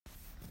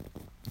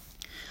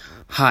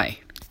Hi,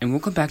 and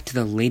welcome back to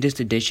the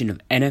latest edition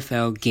of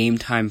NFL Game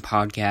Time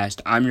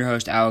Podcast. I'm your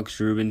host, Alex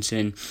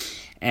Rubinson,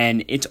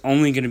 and it's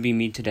only going to be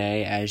me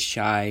today as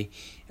Shai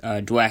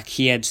Dweck.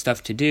 He had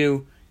stuff to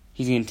do.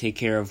 He's going to take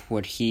care of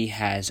what he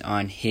has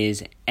on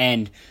his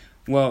end.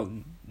 Well,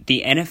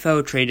 the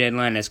NFL trade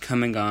deadline has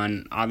come and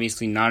gone.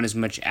 Obviously, not as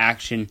much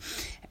action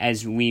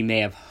as we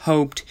may have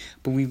hoped,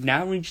 but we've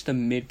now reached the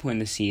midpoint of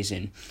the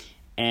season.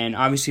 And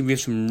obviously, we have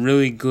some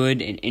really good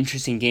and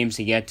interesting games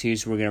to get to,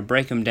 so we're going to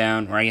break them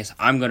down, or I guess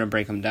I'm going to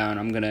break them down.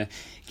 I'm going to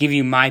give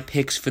you my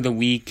picks for the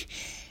week,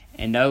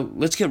 and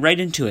let's get right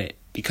into it,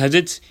 because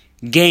it's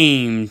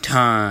game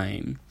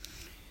time.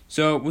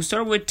 So we'll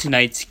start with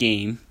tonight's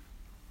game.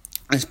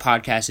 This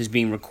podcast is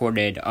being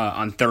recorded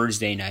on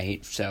Thursday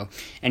night, so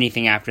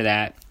anything after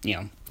that,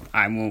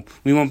 I won't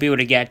be able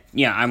to get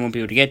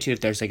to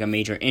if there's like a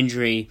major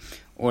injury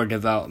or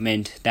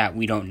development that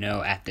we don't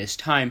know at this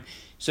time.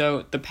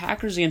 So, the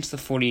Packers against the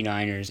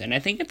 49ers, and I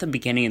think at the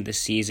beginning of the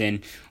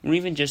season, or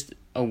even just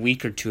a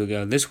week or two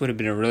ago, this would have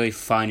been a really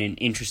fun and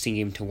interesting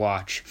game to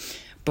watch.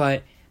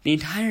 But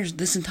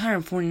this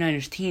entire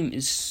 49ers team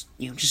is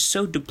just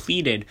so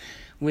depleted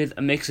with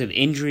a mix of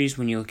injuries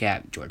when you look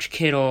at George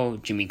Kittle,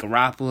 Jimmy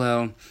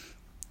Garoppolo,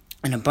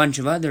 and a bunch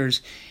of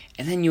others.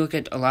 And then you look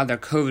at a lot of their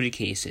COVID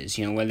cases,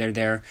 whether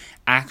they're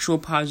actual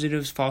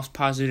positives, false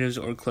positives,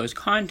 or close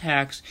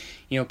contacts.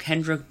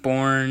 Kendrick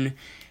Bourne,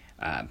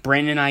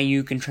 Brandon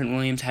Ayuk and Trent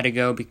Williams had to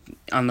go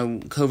on the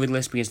COVID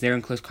list because they're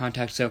in close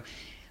contact. So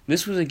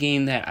this was a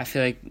game that I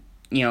feel like,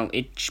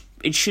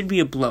 it should be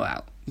a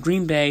blowout.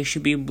 Green Bay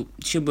should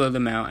blow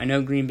them out. I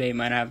know Green Bay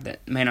might not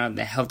have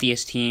the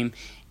healthiest team.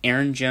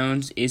 Aaron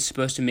Jones is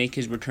supposed to make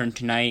his return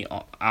tonight,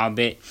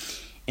 albeit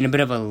in a bit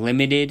of a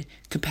limited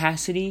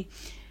capacity.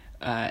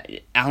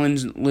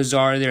 Allen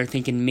Lazard, they're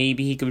thinking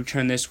maybe he could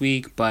return this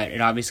week, but it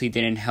obviously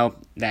didn't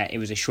help that it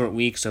was a short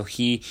week, so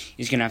he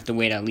is going to have to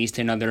wait at least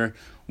another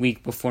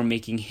week before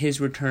making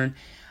his return.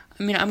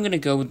 I'm going to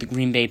go with the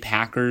Green Bay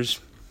Packers,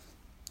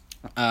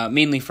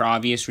 mainly for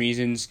obvious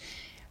reasons.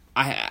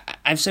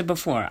 I've said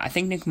before, I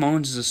think Nick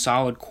Mullins is a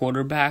solid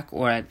quarterback,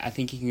 or I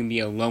think he can be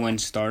a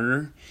low-end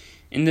starter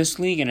in this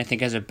league, and I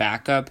think as a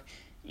backup,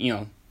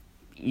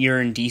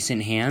 you're in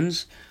decent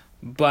hands.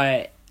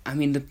 But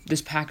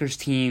this Packers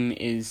team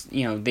is,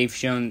 they've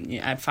shown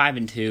at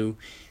 5-2,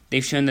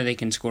 they've shown that they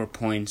can score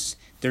points.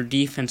 Their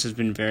defense has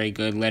been very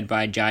good, led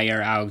by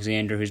Jaire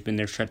Alexander, who's been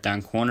their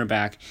shutdown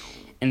cornerback.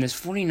 And this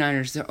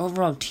 49ers, their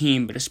overall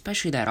team, but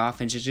especially that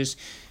offense, is just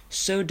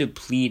so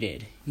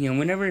depleted.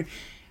 Whenever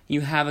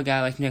you have a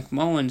guy like Nick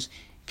Mullins,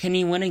 can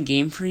he win a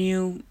game for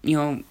you,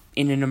 in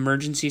an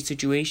emergency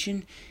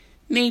situation?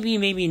 Maybe,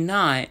 maybe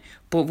not,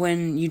 but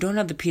when you don't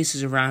have the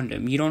pieces around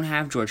him, you don't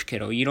have George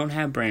Kittle, you don't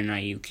have Brandon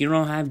Ayuk, you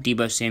don't have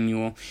Deebo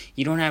Samuel,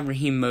 you don't have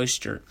Raheem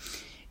Mostert.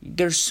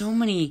 There's so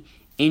many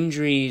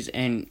injuries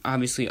and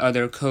obviously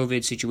other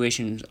COVID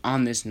situations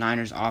on this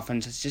Niners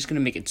offense. It's just going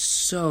to make it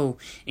so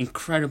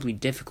incredibly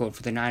difficult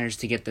for the Niners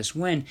to get this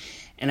win.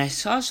 And I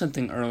saw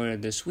something earlier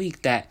this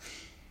week that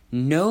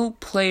no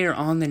player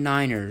on the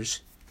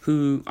Niners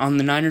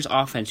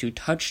offense who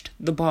touched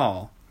the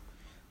ball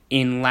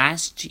in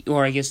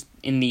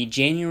the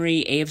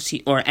January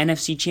AFC or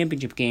NFC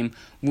Championship game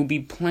will be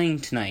playing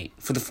tonight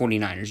for the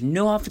 49ers.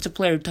 No offensive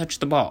player touched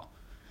the ball.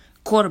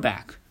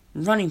 Quarterback,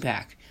 running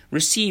back,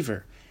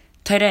 receiver,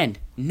 tight end,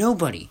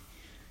 nobody.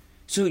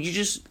 So you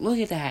just look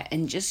at that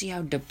and just see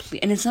how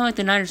depleted. And it's not like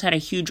the Niners had a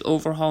huge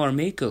overhaul or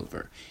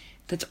makeover.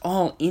 That's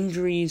all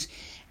injuries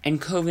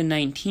and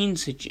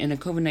COVID-19 in a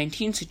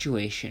COVID-19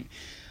 situation.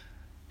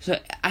 So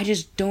I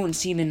just don't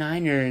see the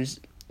Niners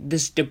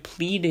this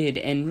depleted,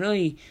 and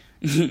really,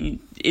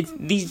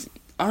 these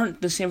aren't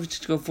the San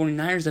Francisco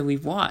 49ers that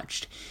we've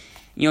watched.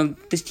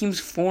 This team's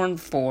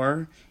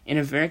 4-4 in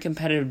a very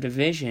competitive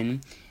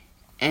division,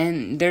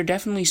 and they're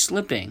definitely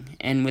slipping.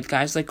 And with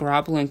guys like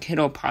Garoppolo and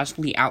Kittle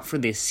possibly out for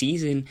this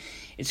season,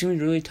 it's going to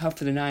be really tough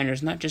for the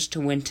Niners, not just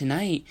to win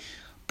tonight,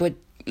 but,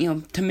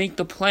 to make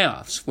the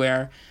playoffs,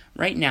 where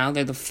right now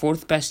they're the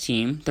fourth best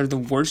team. They're the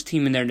worst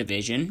team in their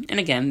division. And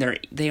again,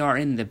 they are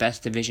in the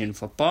best division in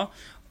football.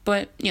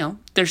 But,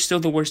 they're still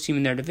the worst team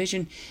in their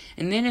division.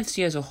 And the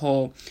NFC as a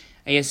whole,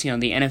 I guess, the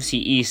NFC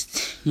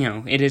East,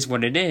 it is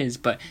what it is.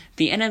 But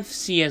the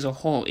NFC as a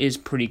whole is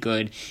pretty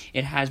good.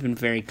 It has been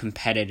very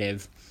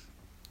competitive,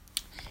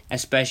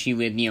 especially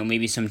with,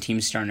 maybe some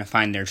teams starting to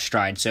find their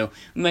stride. So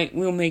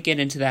we'll make it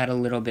into that a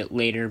little bit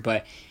later.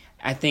 But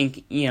I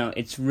think,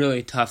 it's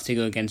really tough to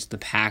go against the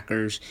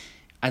Packers.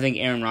 I think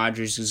Aaron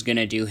Rodgers is going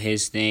to do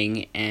his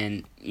thing.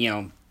 And,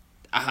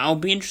 I'll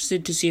be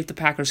interested to see if the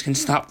Packers can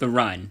stop the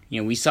run.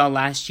 We saw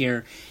last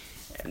year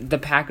the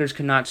Packers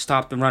could not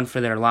stop the run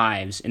for their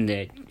lives in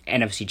the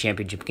NFC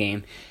Championship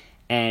game.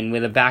 And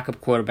with a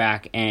backup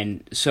quarterback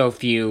and so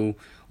few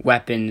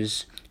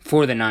weapons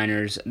for the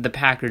Niners, the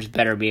Packers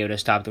better be able to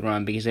stop the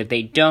run, because if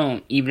they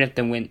don't, even if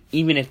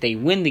they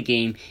win the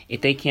game,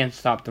 if they can't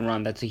stop the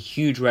run, that's a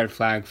huge red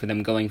flag for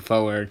them going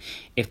forward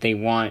if they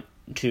want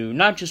to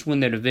not just win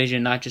their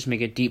division, not just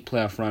make a deep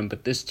playoff run,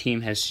 but this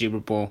team has Super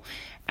Bowl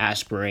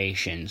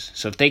aspirations.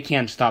 So if they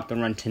can't stop the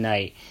run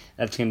tonight,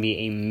 that's going to be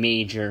a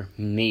major,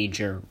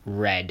 major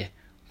red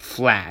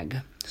flag.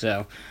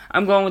 So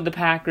I'm going with the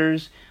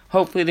Packers.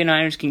 Hopefully the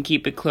Niners can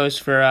keep it close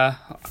for,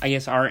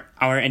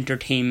 our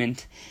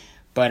entertainment.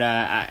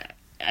 But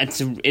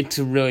it's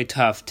really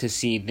tough to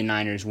see the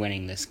Niners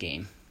winning this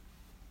game.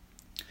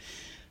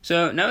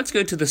 So now let's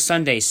go to the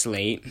Sunday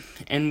slate,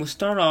 and we'll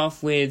start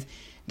off with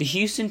the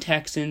Houston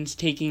Texans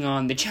taking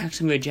on the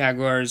Jacksonville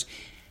Jaguars.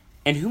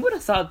 And who would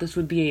have thought this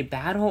would be a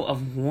battle of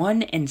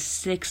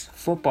 1-6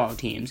 football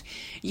teams?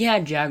 Yeah,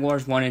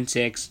 Jaguars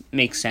 1-6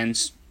 makes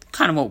sense,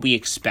 kind of what we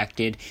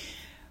expected.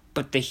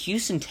 But the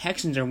Houston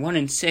Texans are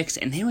 1-6,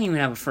 and they don't even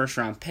have a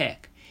first-round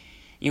pick.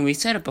 We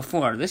said it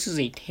before. This is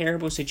a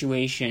terrible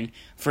situation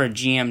for a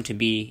GM to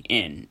be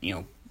in.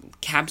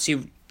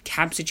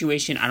 Cap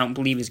situation, I don't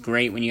believe is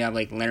great when you have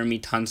like Laramie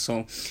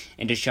Tunsil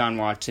and Deshaun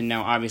Watson.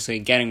 Now, obviously,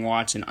 getting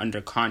Watson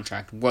under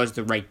contract was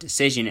the right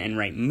decision and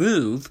right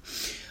move.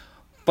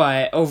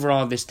 But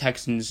overall, this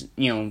Texans,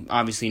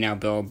 obviously now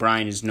Bill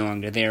O'Brien is no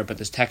longer there, but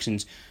this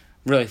Texans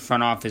really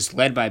front office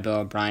led by Bill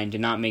O'Brien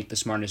did not make the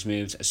smartest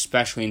moves,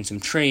 especially in some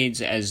trades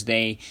as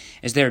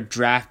their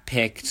draft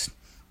picks.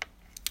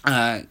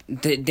 They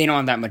don't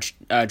have that much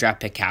draft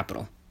pick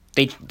capital.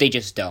 They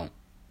just don't.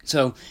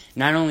 So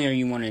not only are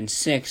you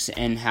 1-6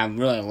 and have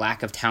really a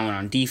lack of talent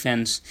on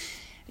defense,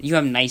 you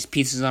have nice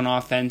pieces on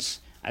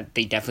offense.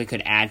 They definitely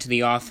could add to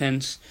the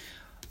offense.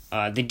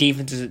 The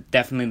defense is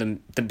definitely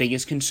the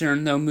biggest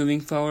concern though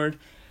moving forward.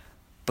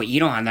 But you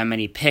don't have that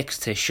many picks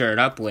to shore it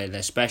up with,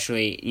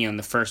 especially in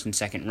the first and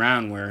second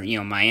round where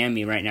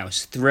Miami right now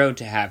is thrilled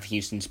to have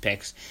Houston's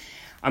picks.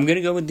 I'm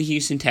gonna go with the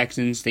Houston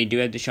Texans. They do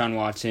have Deshaun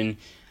Watson.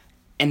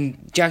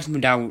 And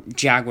Jacksonville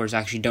Jaguars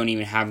actually don't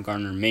even have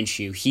Gardner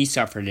Minshew. He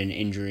suffered an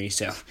injury,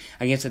 so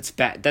I guess that's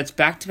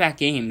back-to-back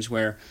games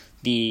where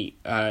the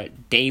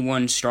day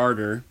one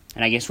starter,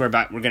 and I guess we're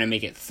going to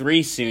make it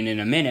 3 soon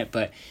in a minute,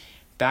 but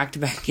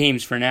back-to-back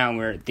games for now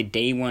where the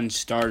day one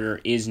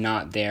starter is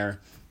not there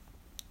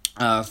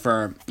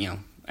for,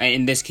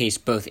 in this case,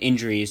 both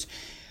injuries.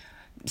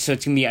 So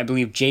it's going to be, I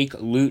believe, Jake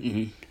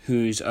Luton,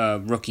 who's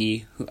a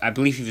rookie, who I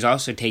believe he was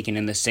also taken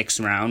in the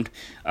 6th round,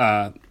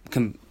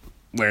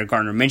 where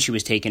Gardner Minshew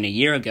was taken a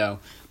year ago,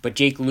 but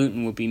Jake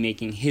Luton will be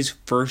making his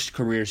first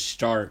career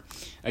start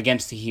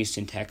against the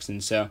Houston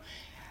Texans. So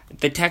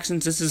the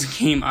Texans, this is a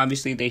game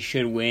obviously they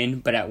should win,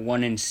 but at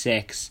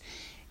 1-6,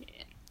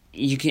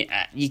 you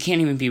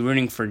can't even be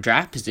rooting for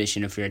draft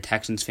position if you're a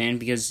Texans fan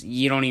because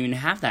you don't even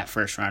have that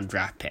first round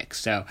draft pick.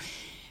 So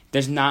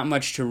there's not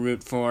much to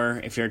root for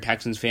if you're a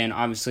Texans fan.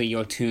 Obviously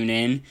you'll tune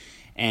in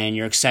and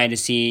you're excited to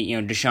see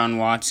Deshaun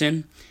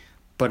Watson.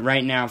 But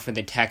right now, for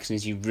the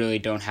Texans, you really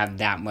don't have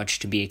that much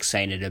to be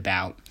excited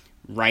about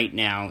right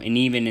now, and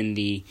even in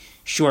the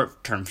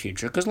short-term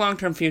future. Because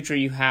long-term future,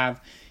 you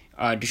have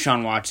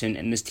Deshaun Watson,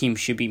 and this team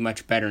should be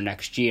much better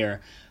next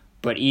year.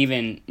 But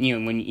even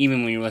when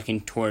you're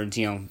looking towards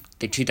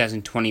the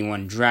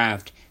 2021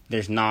 draft,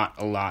 there's not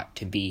a lot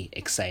to be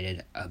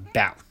excited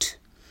about.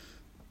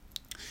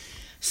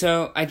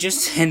 So I just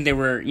said there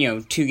were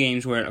 2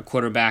 games where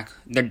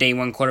their day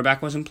one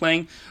quarterback wasn't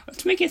playing.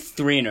 Let's make it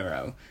 3 in a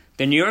row.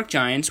 The New York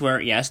Giants, where,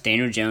 yes,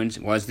 Daniel Jones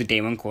was the day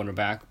one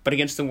quarterback, but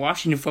against the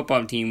Washington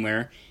football team,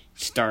 where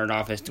it started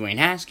off as Dwayne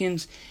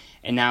Haskins,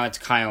 and now it's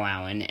Kyle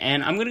Allen.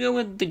 And I'm going to go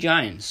with the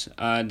Giants.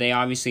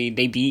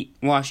 They beat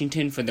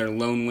Washington for their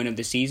lone win of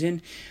the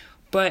season,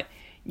 but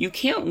you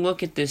can't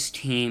look at this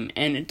team,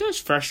 and it does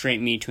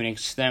frustrate me to an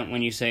extent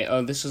when you say,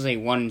 oh, this is a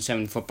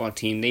 1-7 football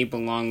team. They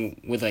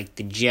belong with,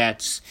 the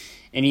Jets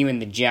and even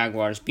the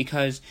Jaguars,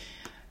 because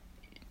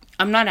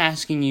I'm not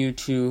asking you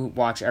to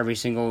watch every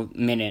single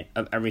minute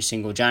of every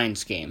single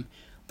Giants game,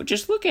 but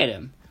just look at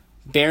him.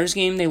 Bears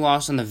game, they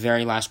lost on the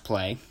very last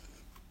play.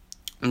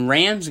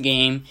 Rams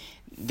game,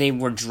 they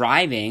were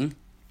driving,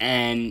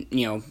 and,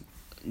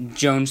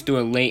 Jones threw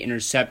a late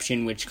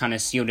interception, which kind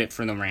of sealed it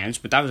for the Rams,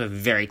 but that was a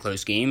very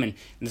close game, and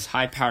this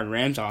high-powered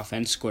Rams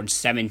offense scored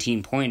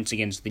 17 points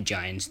against the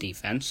Giants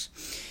defense.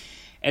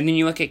 And then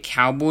you look at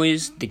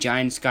Cowboys, the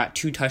Giants got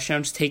 2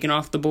 touchdowns taken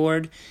off the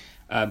board,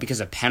 because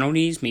of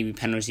penalties, maybe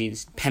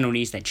penalties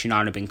that should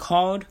not have been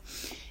called.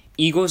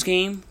 Eagles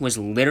game was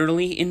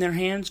literally in their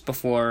hands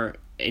before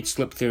it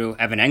slipped through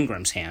Evan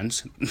Engram's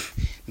hands.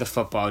 The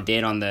football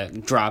did on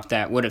the drop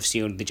that would have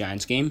sealed the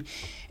Giants game.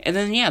 And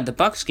then, the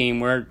Bucs game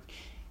where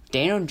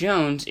Daniel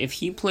Jones,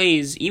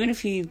 even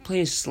if he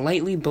plays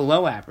slightly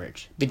below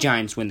average, the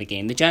Giants win the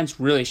game. The Giants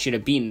really should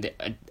have beaten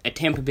a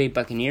Tampa Bay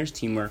Buccaneers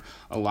team where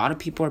a lot of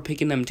people are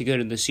picking them to go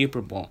to the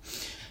Super Bowl.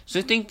 So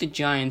I think the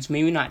Giants,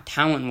 maybe not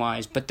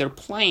talent-wise, but they're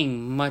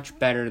playing much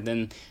better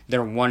than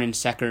their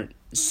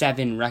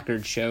 1-7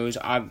 record shows.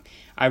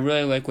 I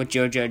really like what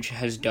Joe Judge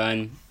has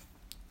done.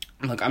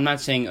 Look, I'm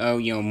not saying,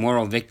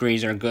 moral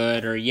victories are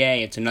good, or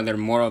yay, it's another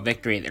moral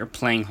victory. They're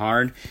playing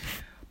hard.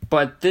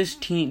 But this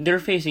team, they're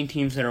facing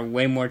teams that are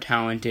way more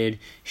talented,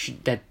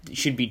 that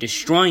should be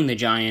destroying the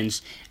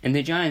Giants, and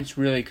the Giants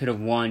really could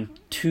have won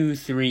 2,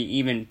 3,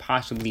 even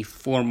possibly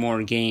 4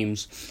 more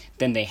games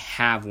than they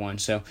have won.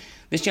 So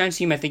this Giants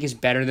team, I think, is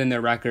better than their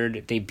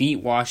record. They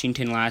beat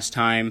Washington last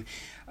time.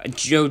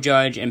 Joe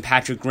Judge and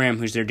Patrick Graham,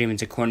 who's their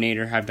defensive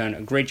coordinator, have done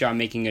a great job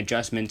making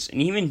adjustments.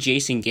 And even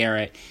Jason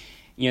Garrett,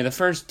 the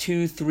first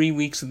 2-3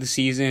 weeks of the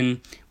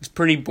season was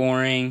pretty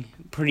boring,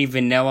 pretty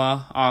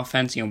vanilla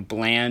offense,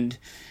 bland.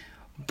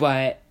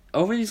 But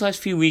over these last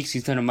few weeks,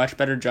 he's done a much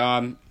better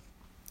job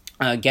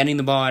getting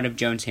the ball out of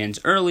Jones' hands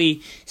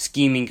early,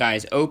 scheming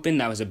guys open.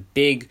 That was a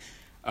big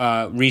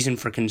reason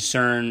for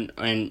concern,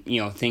 and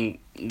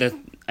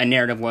a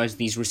narrative was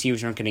these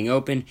receivers aren't getting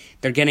open.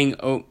 They're getting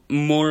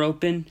more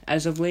open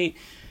as of late,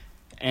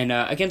 and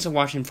against a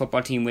Washington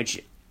football team,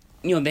 which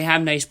they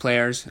have nice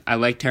players. I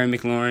like Terry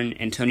McLaurin.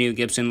 Antonio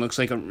Gibson looks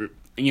like a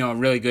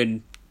really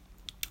good,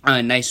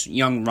 nice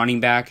young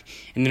running back,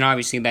 and then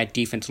obviously that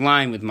defense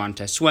line with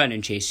Montez Sweat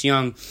and Chase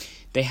Young,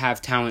 they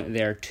have talent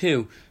there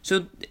too.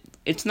 So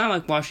it's not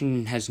like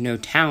Washington has no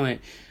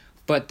talent,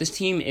 but this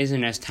team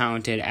isn't as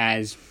talented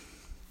as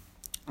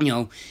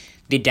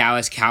the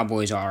Dallas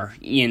Cowboys are.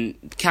 And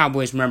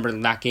Cowboys, remember,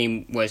 that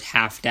game was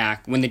half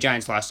Dak. When the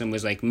Giants lost them,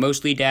 was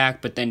mostly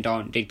Dak, but then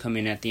Dalton did come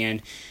in at the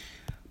end.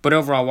 But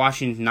overall,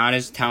 Washington's not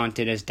as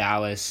talented as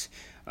Dallas.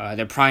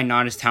 They're probably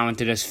not as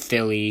talented as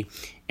Philly,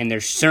 and they're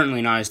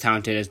certainly not as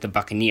talented as the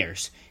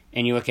Buccaneers.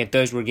 And you look at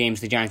those were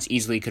games the Giants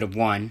easily could have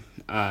won.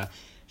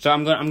 So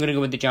I'm gonna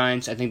go with the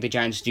Giants. I think the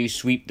Giants do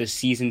sweep the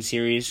season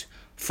series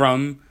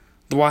from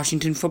the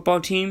Washington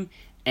football team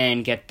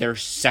and get their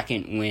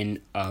second win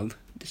of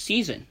the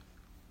season.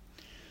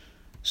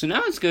 So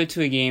now let's go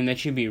to a game that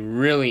should be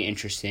really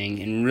interesting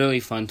and really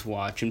fun to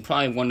watch, and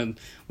probably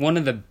one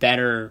of the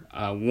better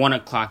 1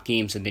 o'clock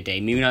games of the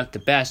day. Maybe not the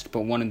best, but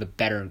one of the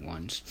better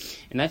ones.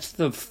 And that's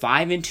the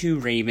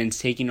 5-2 Ravens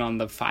taking on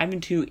the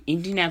 5-2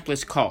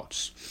 Indianapolis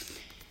Colts.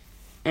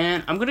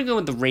 And I'm gonna go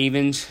with the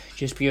Ravens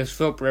just because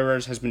Philip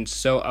Rivers has been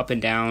so up and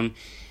down,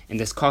 and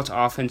this Colts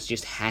offense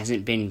just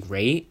hasn't been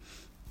great.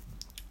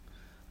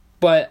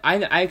 But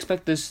I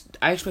expect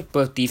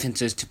both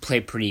defenses to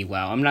play pretty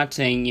well. I'm not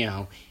saying,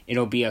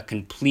 it'll be a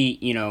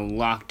complete,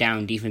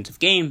 lockdown defensive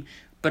game,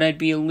 but I'd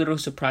be a little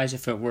surprised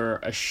if it were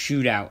a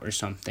shootout or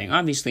something.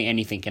 Obviously,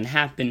 anything can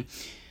happen,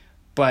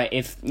 but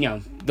if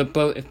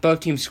both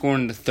teams score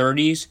in the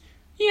 30s,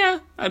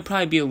 I'd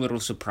probably be a little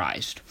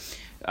surprised.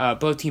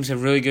 Both teams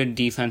have really good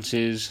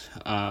defenses,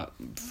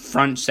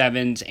 front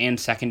sevens and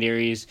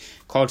secondaries.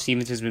 Colts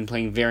defense has been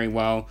playing very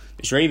well.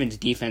 This Ravens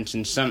defense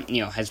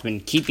has been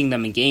keeping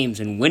them in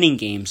games and winning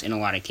games in a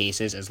lot of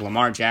cases, as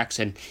Lamar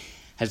Jackson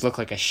has looked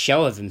like a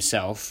shell of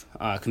himself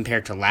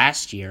compared to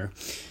last year.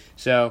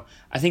 So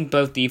I think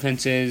both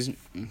defenses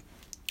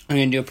are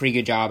going to do a pretty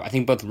good job. I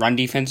think both run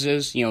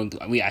defenses,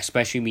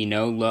 we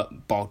know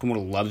Baltimore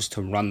loves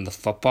to run the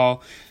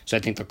football. So I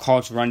think the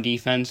Colts run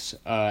defense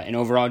and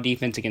overall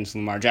defense against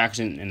Lamar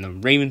Jackson and the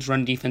Ravens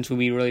run defense will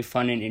be really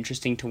fun and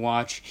interesting to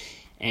watch.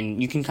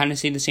 And you can kind of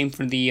say the same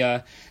for the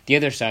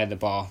other side of the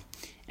ball.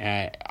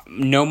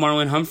 No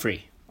Marlon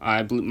Humphrey.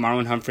 I believe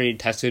Marlon Humphrey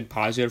tested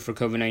positive for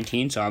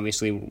COVID-19, so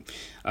obviously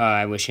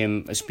I wish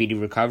him a speedy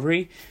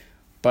recovery.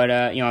 But,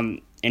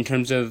 in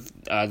terms of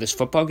this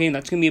football game,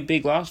 that's going to be a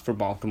big loss for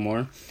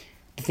Baltimore.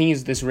 The thing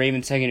is, this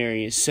Ravens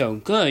secondary is so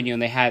good.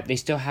 They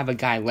still have a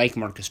guy like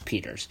Marcus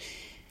Peters,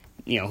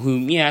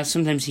 who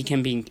sometimes he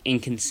can be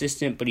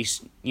inconsistent, but he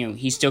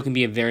still can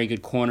be a very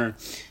good corner.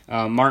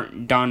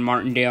 Don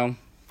Martindale,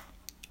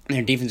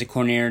 their defensive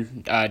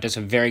coordinator, does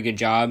a very good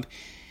job.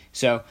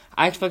 So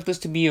I expect this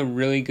to be a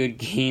really good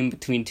game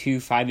between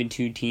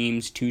 5-2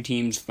 teams, two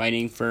teams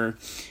fighting for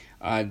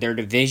their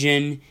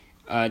division.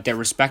 Their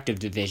respective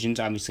divisions,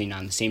 obviously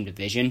not in the same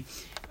division.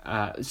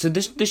 So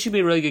this should be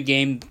a really good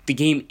game. The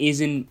game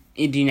is in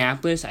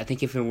Indianapolis. I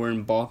think if it were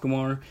in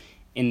Baltimore,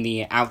 in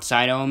the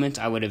outside elements,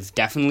 I would have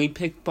definitely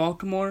picked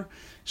Baltimore.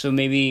 So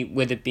maybe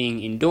with it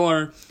being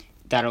indoor,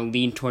 that'll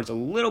lean towards a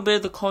little bit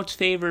of the Colts'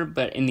 favor.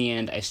 But in the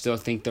end, I still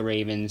think the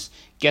Ravens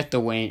get the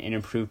win and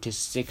improve to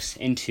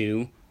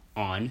 6-2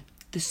 on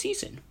the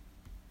season.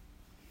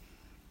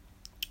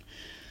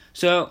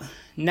 So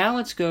now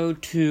let's go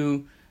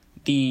to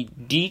the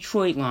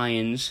Detroit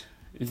Lions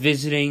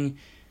visiting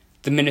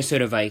the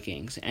Minnesota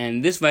Vikings.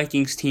 And this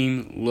Vikings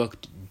team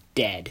looked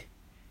dead.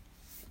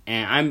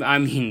 And I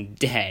mean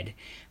dead.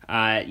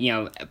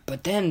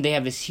 But then they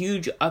have this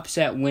huge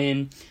upset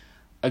win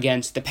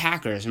against the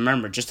Packers.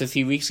 Remember, just a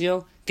few weeks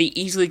ago, they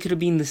easily could have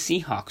been the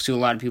Seahawks, who a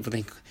lot of people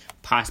think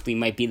possibly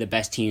might be the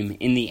best team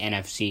in the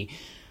NFC.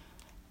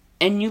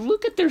 And you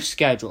look at their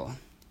schedule.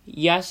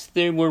 Yes,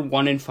 they were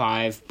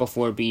 1-5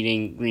 before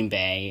beating Green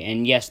Bay,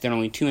 and yes, they're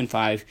only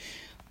 2-5.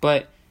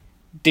 But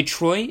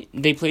Detroit,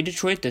 they play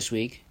Detroit this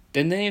week.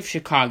 Then they have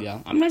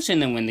Chicago. I'm not saying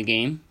they win the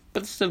game,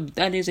 but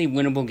that is a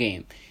winnable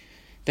game.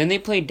 Then they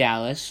play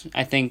Dallas.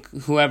 I think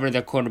whoever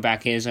their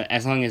quarterback is,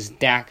 as long as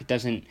Dak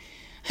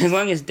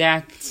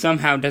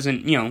somehow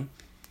doesn't,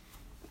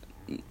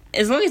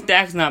 as long as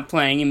Dak's not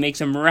playing and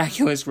makes a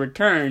miraculous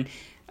return,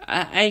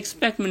 I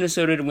expect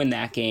Minnesota to win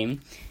that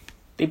game.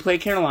 They play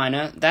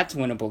Carolina. That's a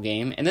winnable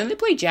game. And then they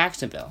play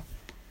Jacksonville.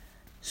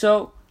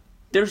 So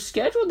they're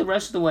scheduled the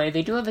rest of the way.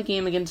 They do have a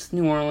game against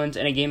New Orleans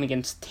and a game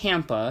against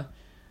Tampa.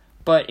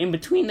 But in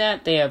between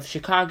that, they have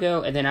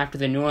Chicago, and then after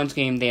the New Orleans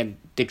game, they have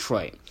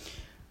Detroit.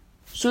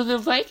 So the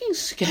Vikings'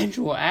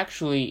 schedule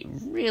actually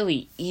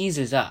really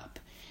eases up.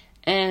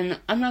 And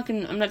I'm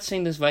not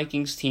saying this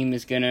Vikings team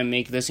is gonna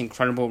make this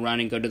incredible run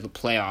and go to the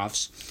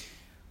playoffs.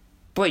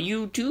 But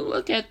you do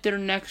look at their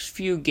next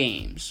few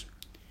games,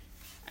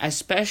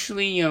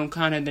 especially,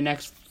 kind of the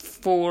next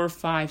 4,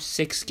 5,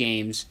 6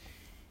 games.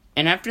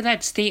 And after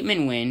that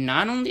statement win,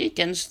 not only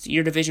against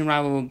your division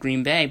rival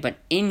Green Bay, but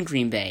in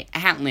Green Bay,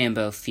 at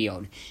Lambeau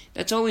Field.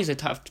 That's always a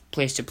tough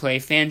place to play,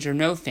 fans or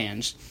no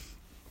fans.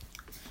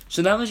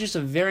 So that was just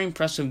a very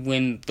impressive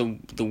win,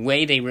 the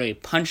way they really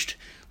punched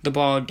the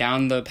ball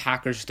down the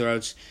Packers'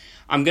 throats.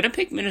 I'm going to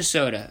pick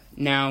Minnesota.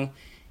 Now,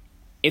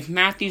 if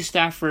Matthew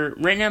Stafford's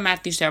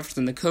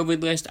on the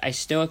COVID list, I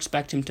still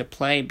expect him to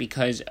play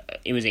because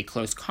it was a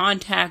close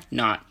contact,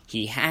 not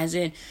he has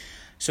it.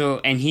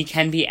 So, and he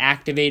can be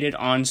activated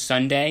on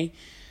Sunday.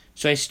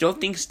 So I still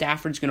think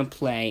Stafford's going to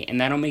play, and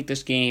that'll make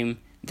this game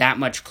that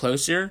much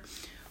closer.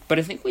 But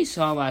I think we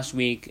saw last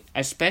week,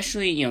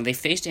 especially, they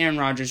faced Aaron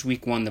Rodgers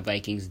week 1, the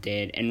Vikings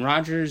did, and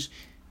Rodgers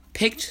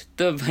picked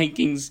the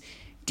Vikings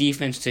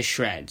defense to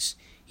shreds.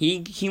 He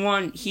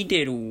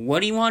did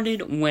what he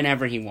wanted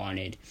whenever he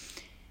wanted.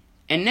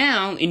 And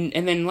now,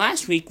 and then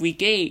last week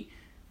 8,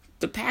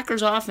 the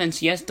Packers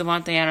offense, yes,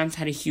 Davante Adams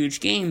had a huge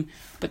game,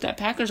 but that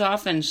Packers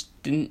offense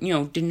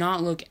did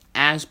not look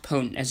as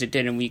potent as it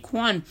did in week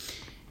 1.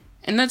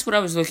 And that's what I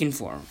was looking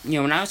for.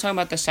 When I was talking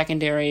about the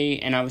secondary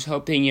and I was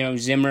hoping,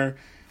 Zimmer,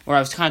 or I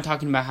was kind of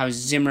talking about how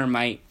Zimmer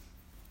might,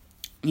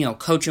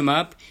 coach him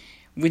up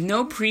with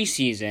no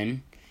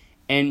preseason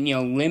and,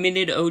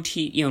 limited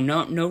OT,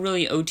 no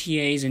really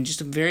OTAs and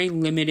just a very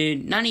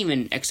limited, not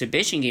even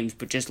exhibition games,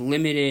 but just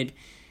limited,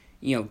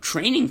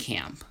 training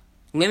camp.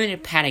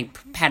 Limited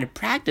padded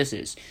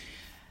practices.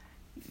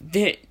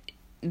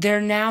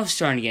 They're now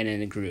starting to get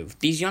in the groove.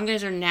 These young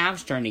guys are now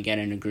starting to get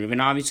in the groove.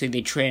 And obviously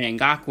they trade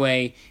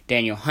Ngakoue,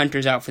 Daniel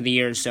Hunter's out for the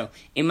year, so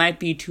it might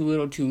be too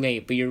little too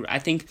late. But I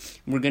think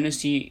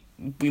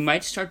we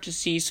might start to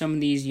see some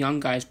of these young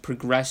guys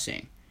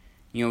progressing.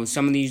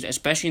 Some of these,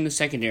 especially in the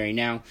secondary.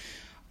 Now,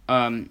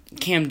 Cam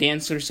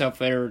Dantzler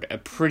suffered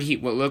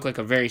what looked like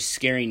a very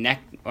scary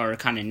neck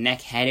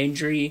head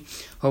injury.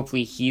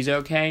 Hopefully he's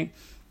okay.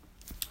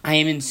 I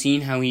haven't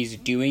seen how he's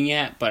doing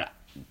yet, but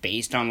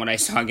based on what I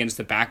saw against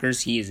the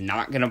Packers, he is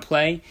not going to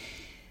play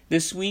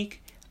this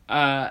week.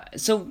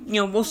 So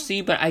we'll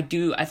see, but I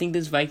think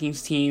this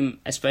Vikings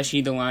team,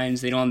 especially the Lions,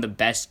 they don't have the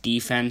best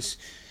defense.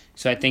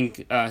 So I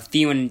think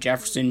Thielen and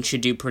Jefferson should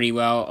do pretty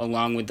well,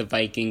 along with the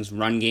Vikings'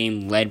 run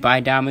game led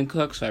by Dalvin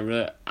Cook.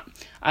 So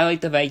I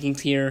like the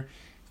Vikings here.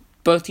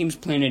 Both teams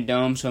play in a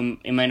dome, so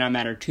it might not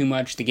matter too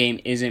much. The game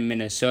is in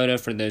Minnesota,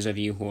 for those of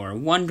you who are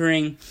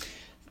wondering.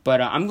 But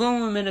I'm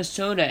going with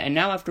Minnesota, and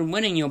now after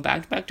winning,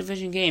 back-to-back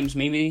division games,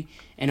 maybe,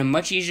 and a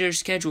much easier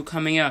schedule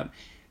coming up,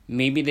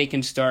 maybe they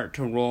can start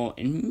to roll,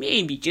 and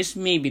maybe, just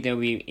maybe, they'll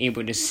be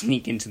able to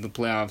sneak into the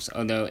playoffs,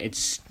 although it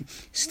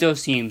still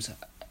seems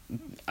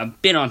a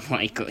bit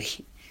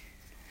unlikely.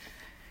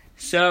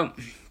 So,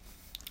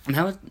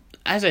 now,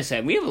 as I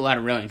said, we have a lot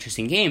of really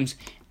interesting games,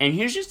 and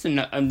here's just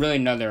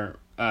another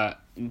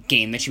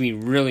game that should be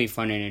really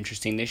fun and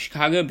interesting. The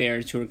Chicago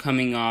Bears, who are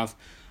coming off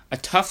a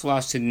tough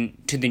loss to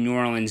the New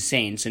Orleans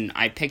Saints, and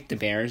I picked the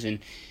Bears, and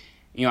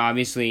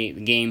obviously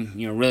the game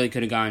really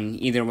could have gone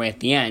either way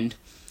at the end.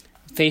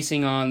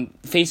 Facing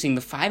the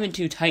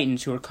 5-2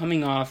 Titans, who are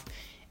coming off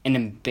an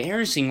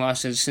embarrassing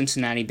loss to the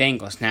Cincinnati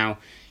Bengals. Now,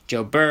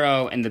 Joe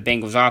Burrow and the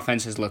Bengals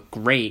offense has looked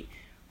great,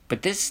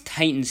 but this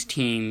Titans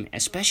team,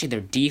 especially their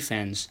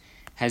defense,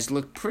 has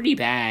looked pretty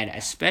bad,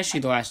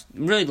 especially the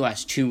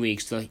last 2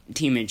 weeks. The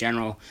team in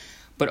general,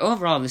 but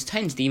overall, this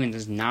Titans defense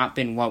has not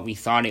been what we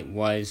thought it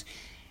was.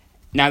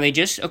 Now, they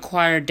just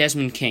acquired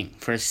Desmond King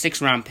for a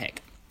 6th-round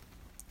pick.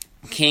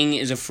 King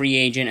is a free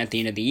agent at the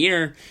end of the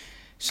year,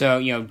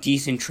 so,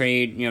 decent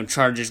trade.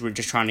 Chargers were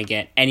just trying to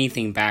get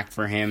anything back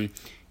for him,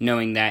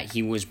 knowing that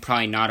he was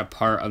probably not a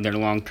part of their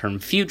long-term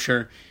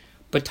future.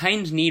 But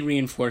Titans need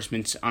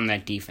reinforcements on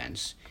that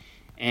defense.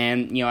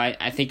 And,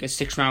 I think a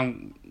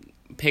 6th-round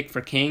pick for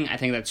King, I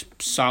think that's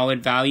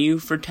solid value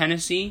for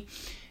Tennessee.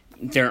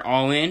 They're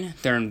all in.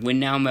 They're in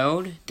win-now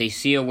mode. They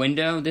see a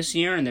window this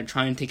year, and they're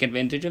trying to take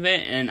advantage of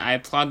it, and I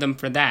applaud them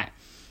for that.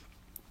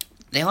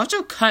 They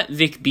also cut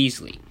Vic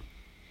Beasley.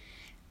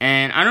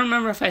 And I don't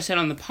remember if I said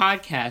on the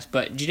podcast,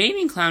 but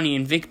Jadeveon Clowney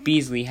and Vic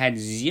Beasley had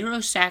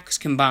 0 sacks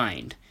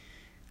combined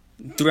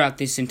throughout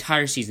this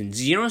entire season.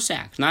 0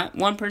 sacks. Not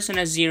one person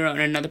has 0 and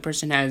another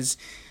person has,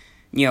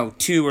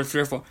 2 or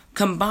 3 or 4.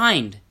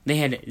 Combined, they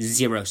had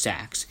 0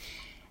 sacks.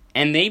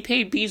 And they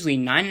paid Beasley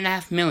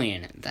 $9.5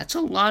 million. That's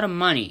a lot of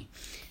money.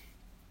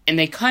 And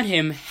they cut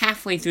him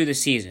halfway through the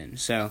season.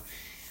 So,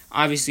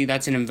 obviously,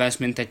 that's an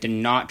investment that did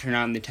not turn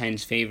out in the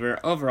Titans' favor.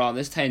 Overall,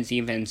 this Titans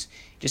defense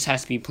just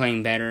has to be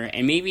playing better.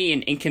 And maybe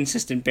an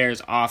inconsistent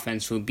Bears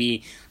offense will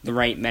be the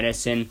right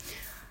medicine.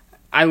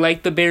 I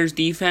like the Bears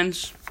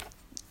defense.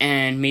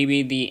 and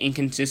maybe the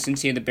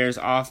inconsistency of the Bears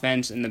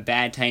offense and the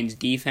bad Titans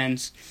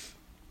defense,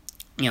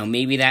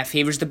 maybe that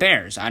favors the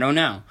Bears. I don't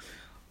know.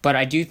 But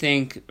I do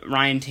think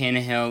Ryan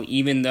Tannehill,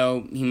 even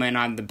though he might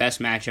not have the best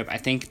matchup, I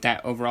think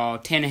that overall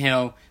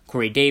Tannehill,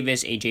 Corey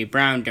Davis, A.J.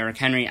 Brown, Derrick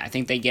Henry, I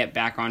think they get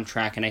back on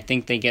track, and I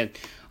think they get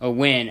a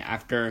win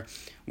after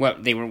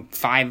they were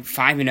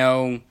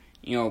 5-0.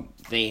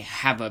 They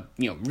have a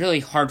really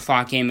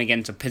hard-fought game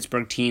against a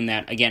Pittsburgh team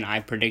that, again,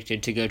 I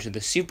predicted to go to the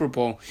Super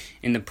Bowl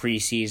in the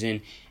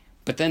preseason.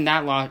 But then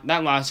that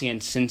loss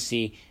against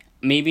Cincy,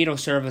 maybe it'll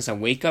serve as a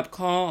wake-up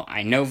call.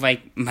 I know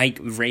Mike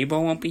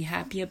Vrabel won't be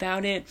happy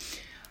about it.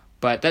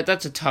 But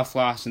that's a tough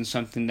loss and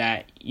something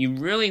that you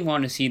really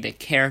want to see the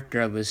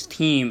character of this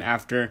team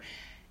after,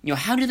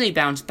 how do they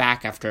bounce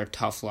back after a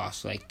tough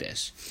loss like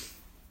this?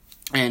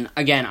 And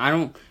again, I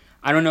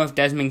don't know if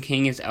Desmond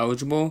King is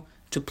eligible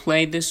to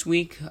play this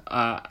week.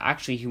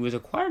 Actually, he was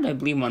acquired, I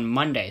believe, on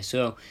Monday.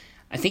 So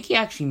I think he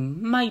actually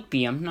might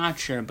be. I'm not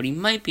sure, but he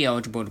might be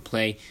eligible to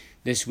play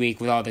this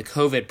week with all the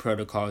COVID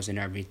protocols and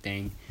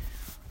everything.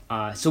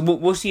 So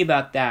we'll see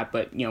about that.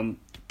 But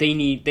they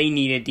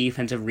needed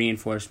defensive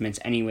reinforcements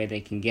any way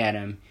they can get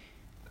them.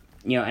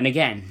 And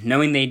again,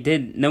 knowing they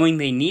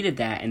needed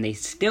that, and they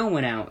still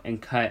went out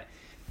and cut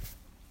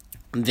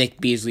Vic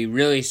Beasley,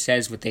 really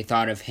says what they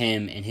thought of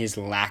him and his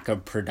lack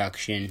of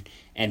production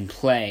and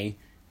play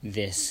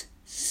this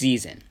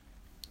season.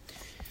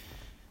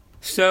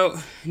 So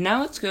now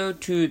let's go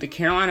to the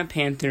Carolina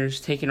Panthers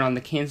taking on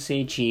the Kansas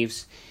City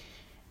Chiefs.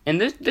 And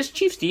this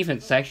Chiefs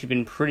defense has actually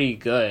been pretty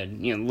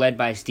good, led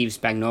by Steve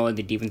Spagnuolo,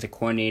 the defensive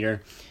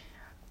coordinator.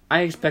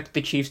 I expect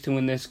the Chiefs to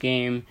win this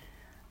game.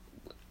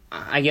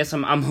 I guess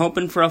I'm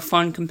hoping for a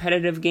fun,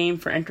 competitive game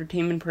for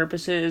entertainment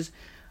purposes.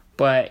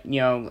 But,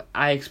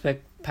 I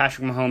expect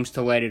Patrick Mahomes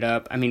to light it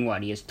up. I mean,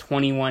 he has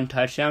 21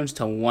 touchdowns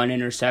to 1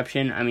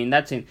 interception. I mean,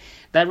 that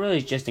really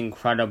is just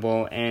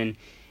incredible. And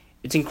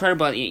it's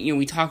incredible.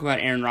 We talk about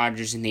Aaron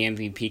Rodgers in the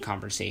MVP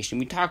conversation.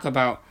 We talk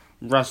about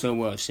Russell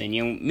Wilson.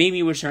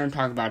 Maybe we're starting to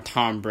talk about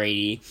Tom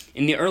Brady.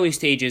 In the early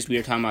stages, we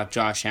were talking about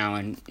Josh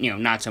Allen.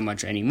 Not so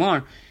much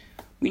anymore.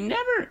 We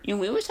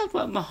always talk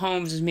about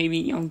Mahomes as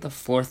maybe, the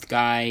fourth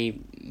guy,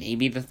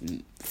 maybe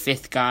the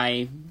fifth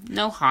guy,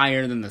 no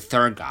higher than the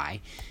third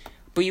guy.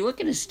 But you look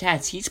at his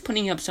stats, he's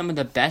putting up some of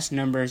the best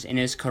numbers in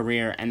his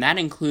career, and that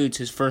includes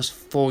his first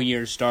full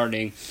year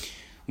starting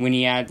when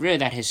he had really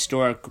that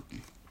historic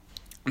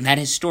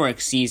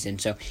season.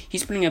 So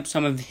he's putting up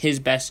some of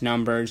his best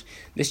numbers.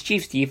 This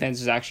Chiefs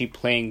defense is actually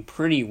playing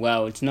pretty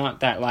well. It's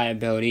not that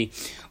liability.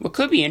 What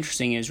could be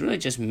interesting is really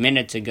just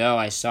minutes ago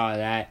I saw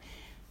that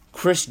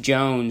Chris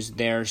Jones,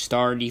 their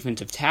star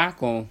defensive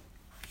tackle,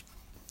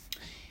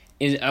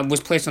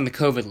 was placed on the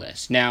COVID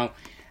list. Now,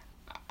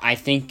 I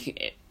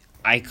think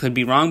I could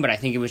be wrong, but I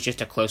think it was just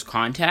a close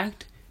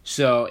contact.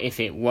 So if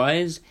it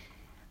was,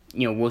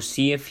 we'll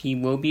see if he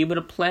will be able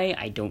to play.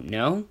 I don't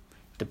know.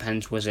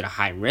 Depends, was it a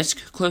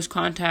high-risk close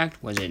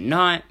contact? Was it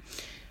not?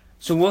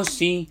 So we'll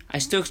see. I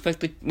still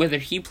expect whether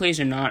he plays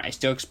or not, I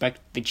still expect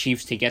the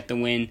Chiefs to get the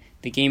win.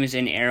 The game is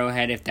in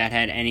Arrowhead if that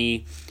had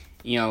any,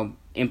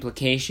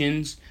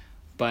 implications.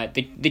 But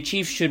the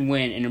Chiefs should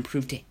win and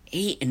improve to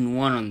 8-1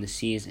 on the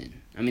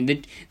season. I mean,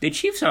 the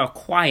Chiefs are a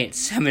quiet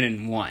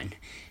 7-1.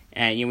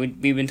 And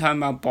we've been talking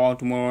about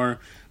Baltimore.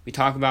 We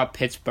talk about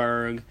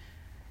Pittsburgh.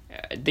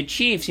 The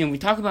Chiefs, we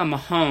talk about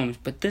Mahomes,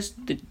 but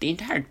the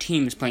entire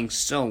team is playing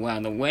so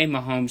well. The way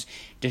Mahomes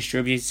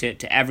distributes it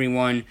to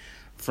everyone,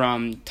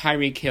 from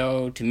Tyreek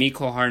Hill to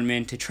Mecole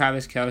Hardman to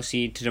Travis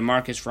Kelce to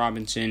Demarcus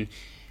Robinson,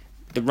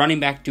 the running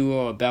back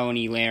duo of Bell and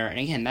Hilaire, and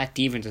again, that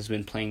defense has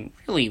been playing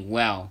really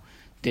well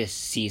this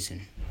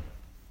season.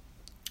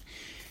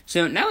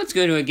 So now let's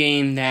go to a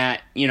game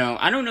that,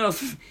 I don't know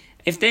if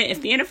the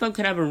NFL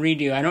could have a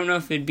redo, I don't know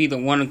if it'd be the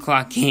 1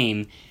 o'clock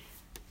game.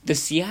 The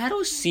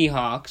Seattle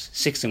Seahawks,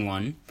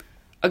 6-1,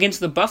 against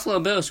the Buffalo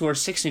Bills, who are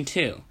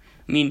 6-2.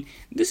 I mean,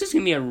 this is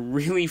going to be a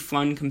really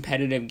fun,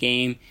 competitive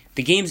game.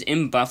 The game's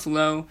in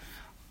Buffalo.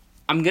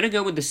 I'm going to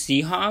go with the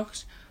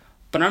Seahawks,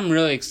 but I'm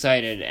really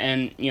excited.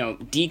 And,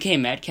 DK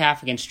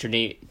Metcalf against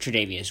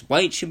Tre'Davious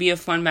White should be a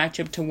fun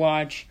matchup to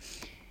watch.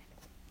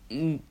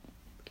 And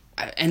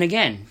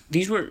again,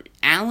 these were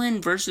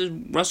Allen versus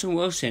Russell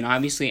Wilson.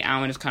 Obviously,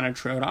 Allen has kind of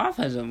trailed off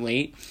as of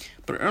late,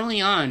 but early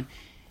on,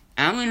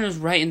 Allen was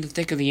right in the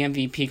thick of the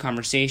MVP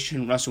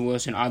conversation. Russell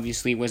Wilson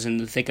obviously was in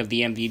the thick of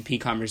the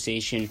MVP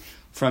conversation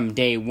from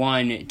day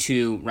one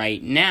to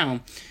right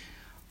now.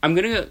 I'm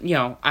going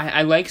to,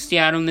 I like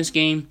Seattle in this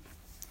game.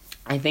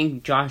 I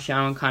think Josh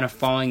Allen kind of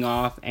falling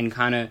off and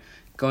kind of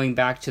going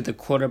back to the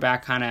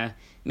quarterback kind of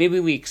maybe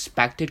we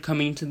expected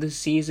coming into the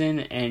season,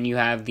 and you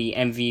have the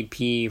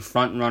MVP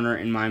front runner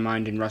in my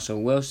mind in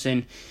Russell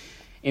Wilson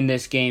in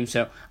this game.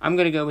 So I'm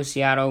going to go with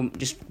Seattle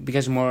just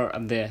because more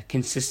of the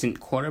consistent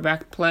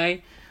quarterback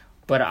play.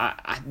 But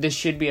this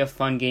should be a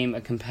fun game,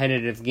 a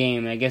competitive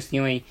game. And I guess the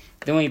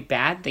only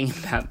bad thing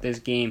about this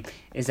game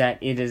is that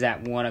it is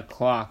at 1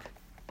 o'clock.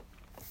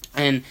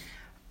 And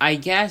I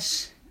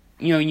guess,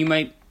 you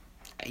might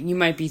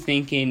be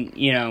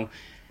thinking,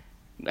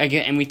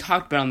 again, and we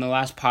talked about on the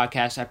last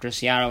podcast after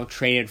Seattle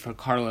traded for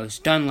Carlos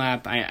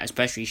Dunlap,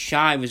 especially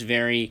Shai was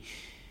very,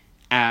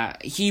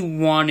 he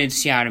wanted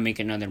Seattle to make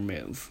another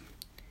move.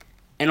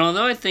 And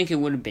although I think it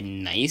would have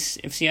been nice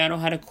if Seattle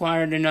had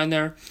acquired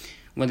another,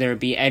 whether it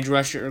be edge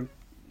rusher,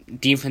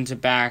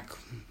 defensive back,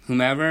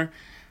 whomever,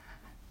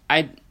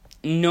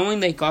 knowing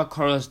they got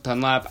Carlos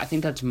Dunlap, I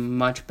think that's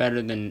much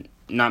better than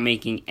not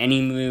making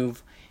any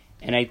move,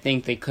 and I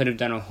think they could have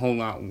done a whole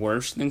lot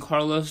worse than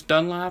Carlos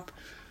Dunlap.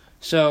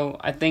 So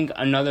I think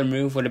another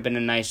move would have been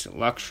a nice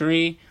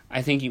luxury.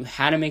 I think you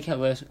had to make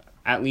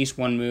at least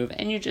one move,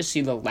 and you just see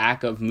the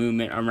lack of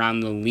movement around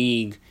the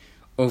league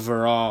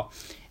overall.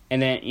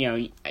 And then,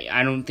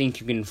 I don't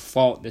think you can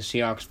fault the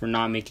Seahawks for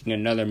not making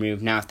another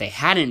move. Now, if they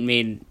hadn't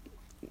made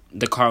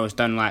the Carlos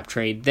Dunlap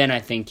trade, then I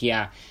think,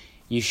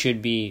 you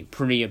should be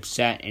pretty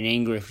upset and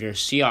angry if you're a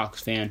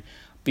Seahawks fan.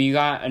 But you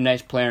got a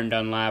nice player in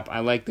Dunlap. I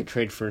like the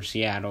trade for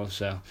Seattle,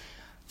 so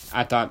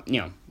I thought,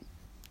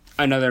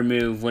 another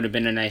move would have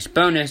been a nice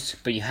bonus,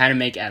 but you had to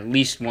make at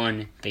least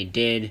one. They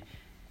did,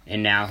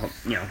 and now,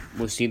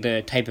 we'll see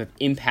the type of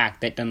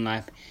impact that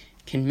Dunlap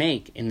can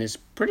make in this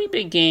pretty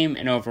big game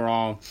and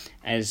overall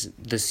as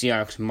the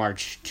Seahawks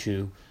march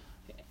to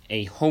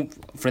a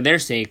for their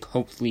sake,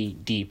 hopefully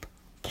deep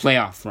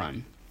playoff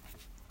run.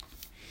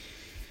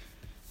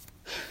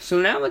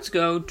 So now let's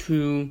go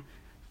to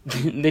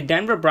the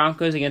Denver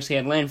Broncos against the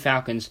Atlanta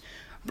Falcons.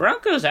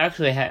 Broncos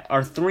actually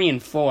are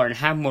 3-4 and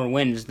have more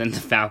wins than the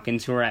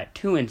Falcons, who are at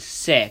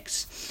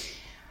 2-6.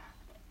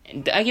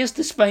 I guess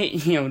despite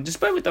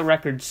what the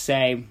records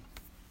say,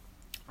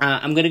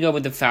 I'm gonna go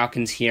with the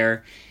Falcons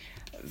here.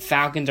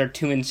 Falcons are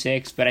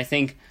 2-6, but I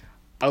think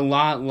a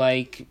lot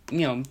like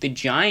the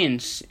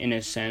Giants in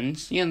a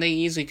sense. They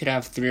easily could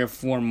have 3 or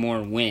 4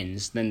 more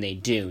wins than they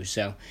do.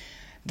 So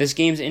this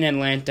game's in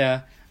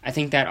Atlanta. I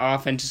think that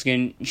offense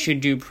should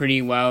do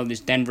pretty well.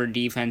 This Denver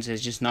defense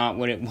is just not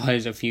what it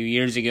was a few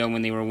years ago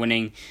when they were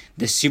winning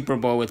the Super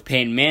Bowl with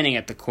Peyton Manning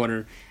at the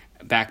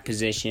quarterback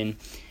position.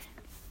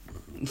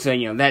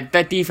 So,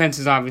 that defense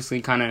is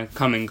obviously kind of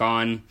come and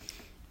gone.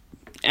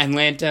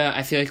 Atlanta,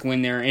 I feel like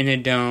when they're in a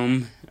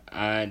dome,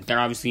 they're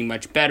obviously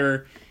much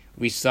better.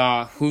 We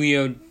saw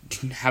Julio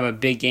have a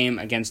big game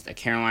against the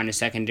Carolina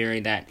secondary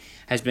that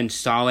has been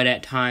solid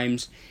at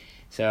times.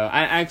 So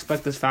I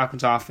expect this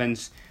Falcons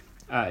offense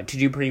to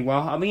do pretty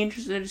well. I'll be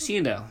interested to see,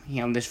 though.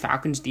 This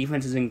Falcons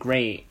defense isn't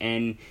great,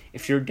 and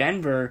if you're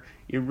Denver,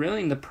 you're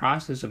really in the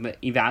process of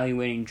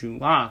evaluating Drew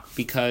Lock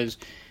because,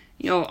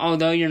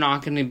 although you're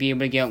not going to be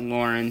able to get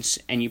Lawrence,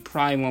 and you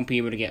probably won't be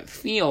able to get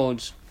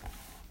Fields,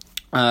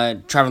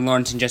 Trevor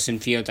Lawrence and Justin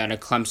Fields out of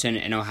Clemson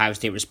and Ohio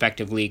State,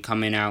 respectively,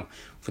 coming out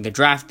for the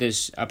draft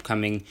this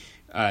upcoming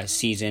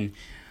season.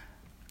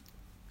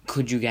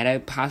 Could you get a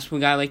possible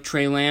guy like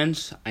Trey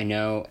Lance? I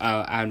know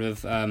out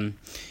of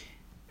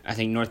I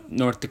think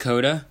North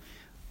Dakota.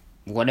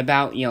 What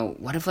about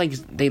what if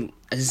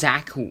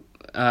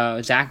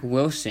Zach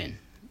Wilson,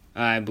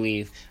 I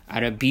believe,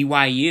 out of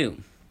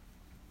BYU.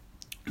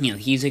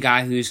 He's a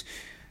guy who's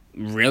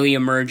really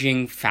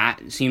emerging.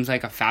 Seems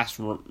like a fast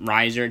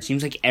riser. It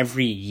seems like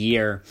every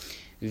year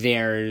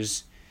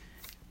there's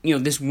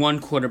this one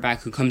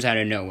quarterback who comes out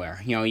of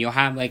nowhere. You'll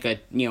have in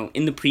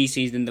the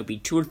preseason there'll be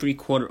 2 or 3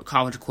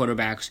 college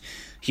quarterbacks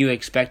you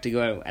expect to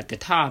go at the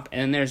top, and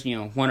then there's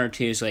 1 or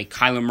 2 like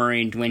Kyler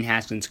Murray and Dwayne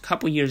Haskins a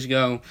couple years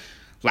ago.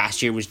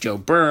 Last year was Joe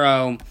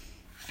Burrow.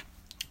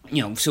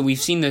 So we've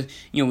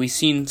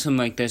seen some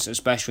like this,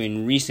 especially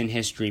in recent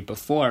history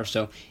before.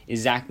 So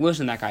is Zach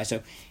Wilson that guy?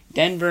 So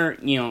Denver,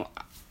 they're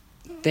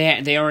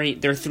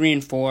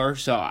 3-4,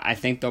 so I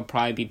think they'll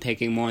probably be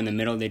picking more in the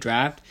middle of the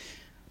draft.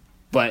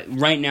 But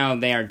right now,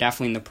 they are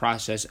definitely in the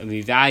process of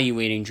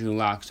evaluating Drew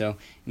Lock. So,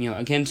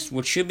 against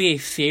what should be a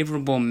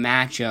favorable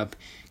matchup,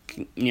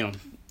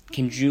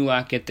 can Drew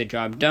Lock get the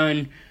job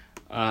done?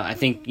 I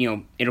think,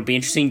 it'll be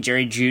interesting.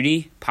 Jerry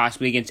Jeudy,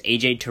 possibly against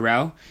A.J.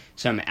 Terrell,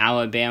 an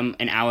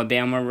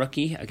Alabama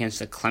rookie against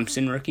a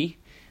Clemson rookie.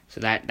 So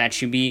that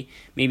should be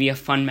maybe a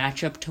fun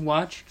matchup to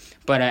watch.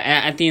 But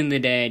at the end of the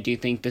day, I do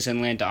think this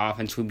Atlanta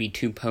offense would be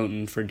too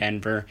potent for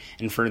Denver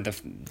and for the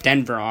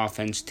Denver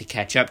offense to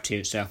catch up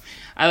to. So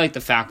I like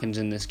the Falcons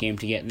in this game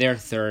to get their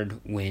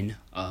 3rd win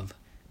of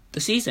the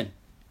season.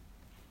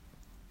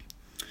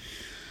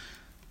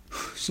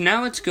 So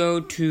now let's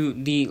go to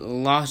the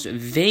Las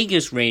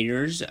Vegas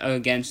Raiders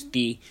against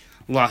the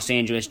Los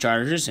Angeles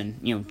Chargers.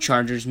 And,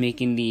 Chargers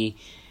making the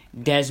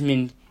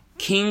Desmond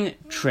King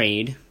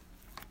trade.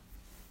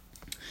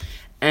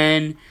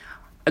 And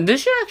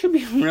this should actually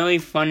be a really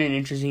fun and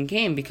interesting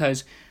game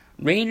because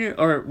Raiders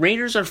are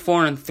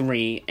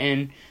 4-3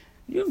 and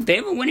they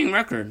have a winning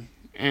record.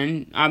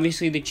 And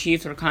obviously the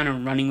Chiefs are kind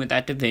of running with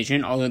that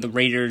division, although the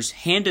Raiders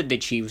handed the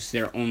Chiefs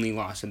their only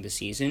loss of the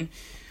season.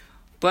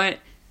 But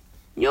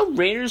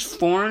Raiders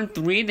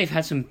 4-3, they've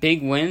had some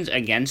big wins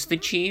against the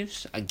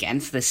Chiefs,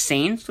 against the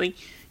Saints.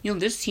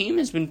 This team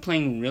has been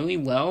playing really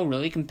well,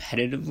 really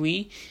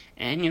competitively,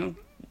 and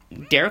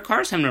Derek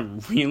Carr's having a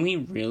really,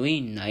 really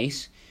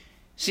nice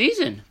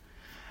season.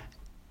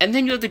 And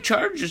then you have the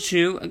Chargers,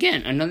 who,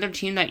 again, another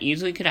team that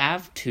easily could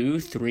have 2,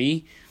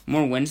 3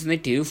 more wins than they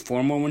do,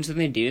 4 more wins than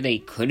they do. They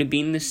could have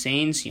beaten the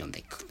Saints.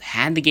 They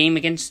had the game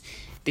against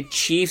the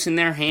Chiefs in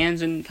their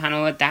hands and kind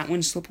of let that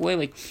one slip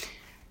away.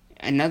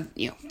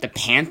 The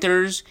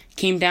Panthers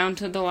came down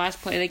to the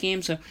last play of the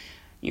game. So,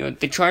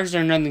 the Chargers are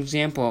another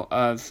example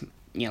of,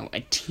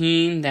 a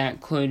team that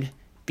could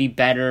be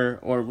better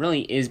or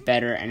really is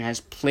better and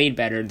has played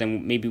better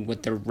than maybe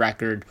what their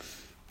record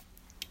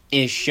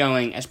is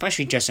showing,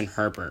 especially Justin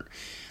Herbert.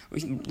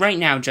 Right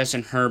now,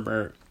 Justin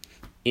Herbert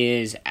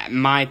is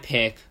my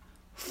pick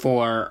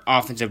for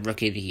Offensive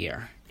Rookie of the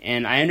Year.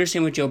 And I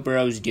understand what Joe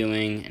Burrow's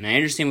doing, and I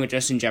understand what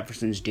Justin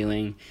Jefferson's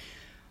doing,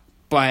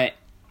 but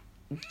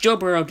Joe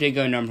Burrow did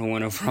go number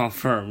 1 overall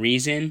for a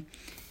reason.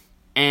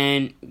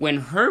 And when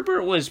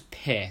Herbert was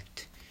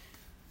picked,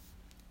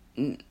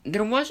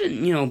 there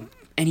wasn't,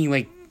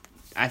 any,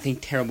 I think,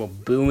 terrible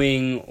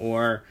booing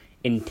or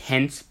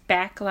intense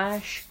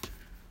backlash.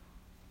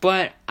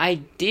 But I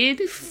did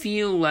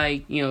feel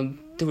like,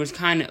 there was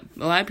kind of,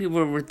 a lot of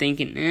people were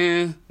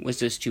thinking, was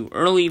this too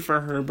early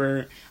for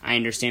Herbert? I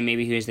understand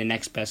maybe he was the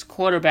next best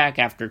quarterback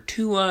after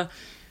Tua,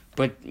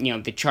 but,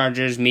 the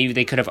Chargers, maybe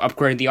they could have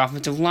upgraded the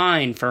offensive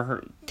line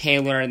for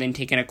Taylor and then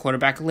taken a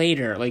quarterback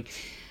later.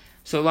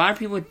 So a lot of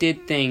people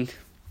did think,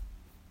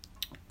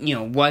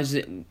 was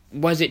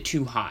it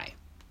too high?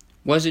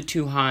 Was it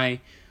too high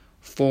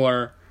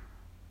for,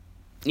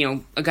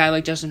 a guy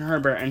like Justin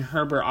Herbert? And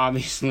Herbert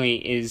obviously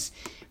is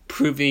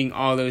proving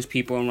all those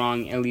people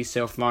wrong, at least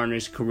so far in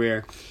his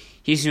career.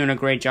 He's doing a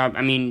great job.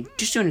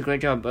 Just doing a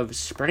great job of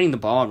spreading the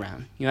ball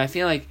around. I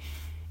feel like,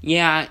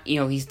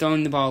 he's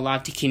throwing the ball a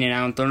lot to Keenan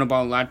Allen, throwing the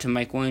ball a lot to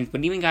Mike Williams,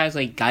 but even guys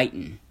like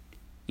Guyton,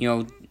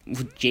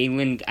 with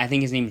Jalen, I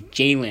think his name is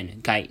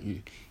Jalen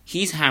Guyton,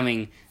 he's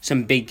having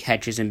some big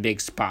catches in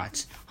big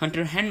spots.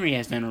 Hunter Henry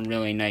has done a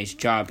really nice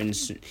job in,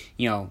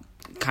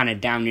 kind of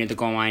down near the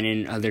goal line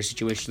in other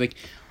situations.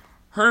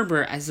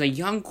 Herbert, as a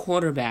young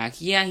quarterback,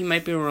 he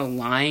might be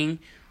relying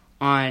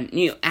on,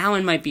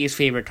 Allen might be his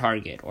favorite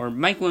target, or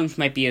Mike Williams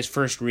might be his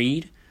first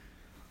read,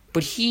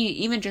 but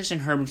even Justin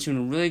Herbert's doing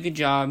a really good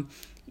job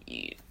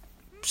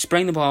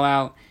spreading the ball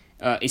out,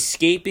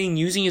 escaping,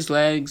 using his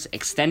legs,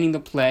 extending the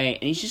play,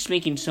 and he's just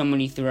making so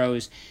many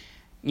throws,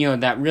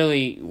 that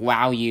really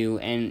wow you,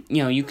 and,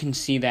 you can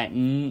see that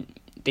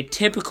the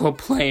typical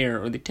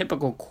player or the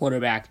typical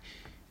quarterback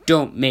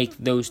don't make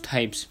those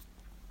types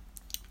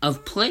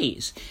of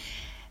plays.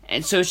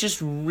 And so it's just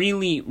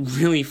really,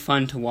 really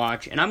fun to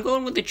watch. And I'm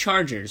going with the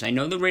Chargers. I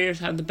know the Raiders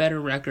have the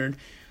better record,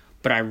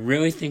 but I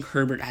really think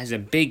Herbert has a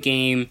big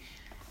game.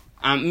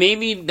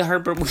 Maybe the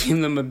Herbert will give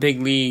them a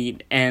big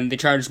lead, and the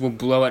Chargers will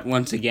blow it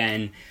once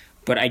again.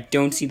 But I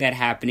don't see that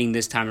happening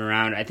this time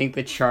around. I think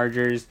the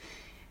Chargers,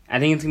 I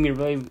think it's going to be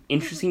a really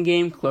interesting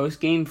game, close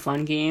game,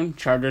 fun game.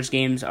 Chargers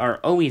games are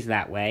always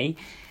that way.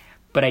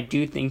 But I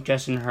do think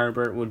Justin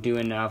Herbert will do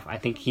enough. I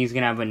think he's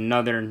going to have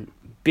another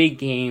big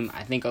game.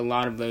 I think a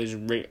lot of those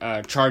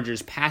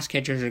Chargers pass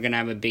catchers are going to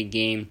have a big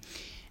game,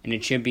 and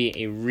it should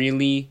be a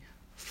really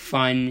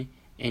fun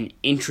and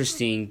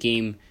interesting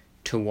game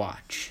to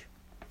watch.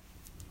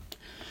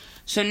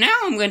 So now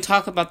I'm going to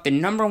talk about the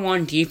number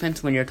 1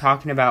 defense when you're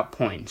talking about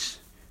points.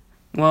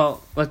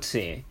 Well, let's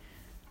see.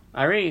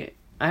 I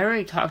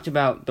already talked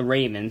about the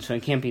Ravens, so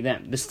it can't be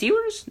them. The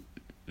Steelers?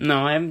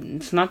 No,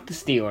 it's not the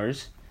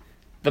Steelers.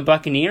 The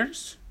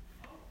Buccaneers?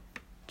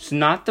 It's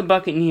not the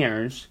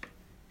Buccaneers.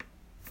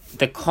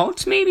 The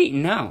Colts, maybe?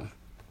 No.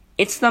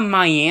 It's the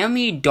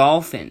Miami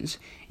Dolphins.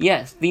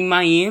 Yes, the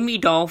Miami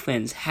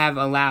Dolphins have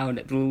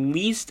allowed the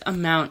least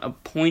amount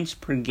of points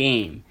per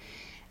game.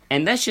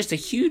 And that's just a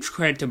huge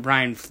credit to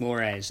Brian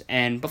Flores.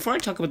 And before I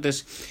talk about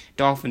this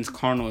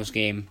Dolphins-Cardinals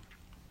game,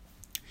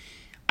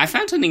 I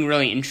found something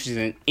really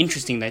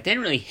interesting that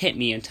didn't really hit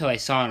me until I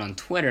saw it on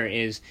Twitter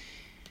is,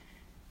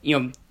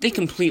 they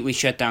completely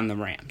shut down the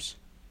Rams.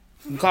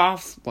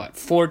 Goff,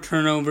 4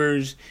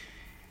 turnovers,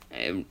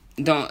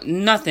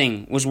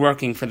 nothing was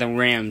working for the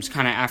Rams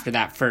kind of after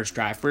that first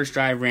drive. First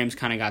drive, Rams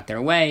kind of got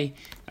their way.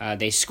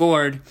 They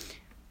scored.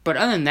 But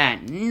other than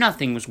that,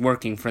 nothing was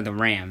working for the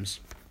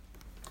Rams.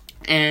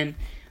 And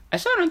I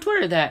saw it on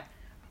Twitter that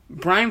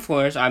Brian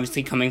Flores,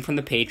 obviously coming from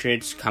the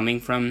Patriots, coming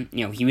from,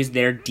 he was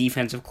their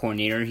defensive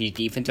coordinator. He's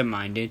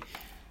defensive-minded.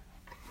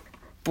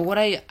 But what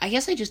I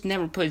guess I just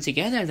never put it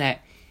together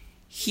that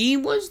he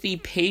was the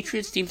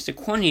Patriots defensive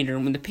coordinator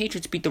when the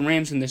Patriots beat the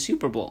Rams in the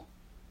Super Bowl.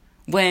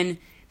 When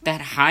that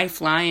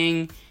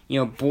high-flying,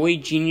 boy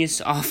genius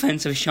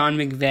offense of Sean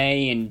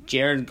McVay and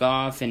Jared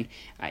Goff and,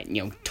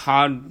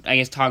 Todd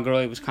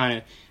Gurley was kind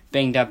of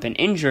banged up and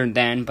injured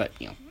then, but,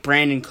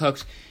 Brandon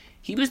Cooks,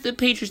 he was the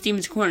Patriots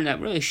defensive coordinator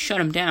that really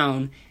shut him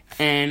down,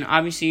 and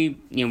obviously,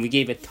 we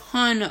gave a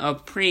ton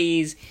of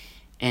praise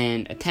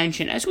and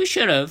attention, as we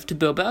should have, to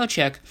Bill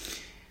Belichick,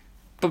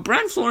 but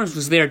Brian Flores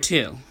was there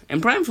too,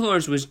 and Brian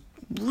Flores was,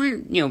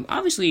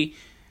 obviously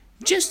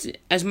just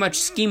as much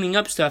scheming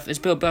up stuff as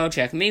Bill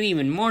Belichick, maybe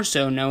even more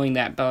so, knowing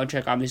that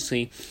Belichick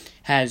obviously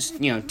has,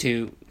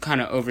 to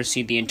kind of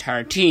oversee the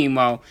entire team,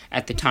 while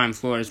at the time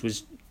Flores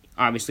was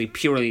obviously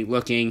purely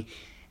looking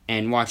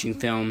and watching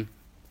film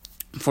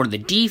for the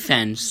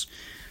defense.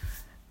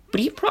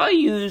 But he probably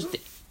used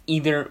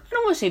either, I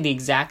don't want to say the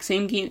exact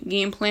same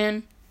game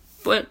plan,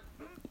 but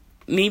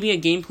maybe a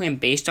game plan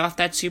based off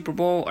that Super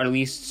Bowl, or at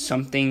least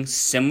something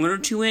similar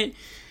to it,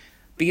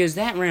 because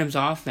that Rams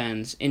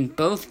offense in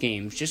both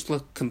games just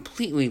looked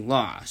completely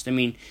lost. I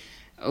mean,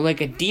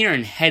 like a deer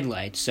in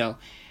headlights. So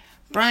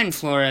Brian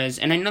Flores,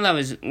 and I know that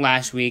was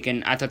last week,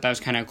 and I thought that was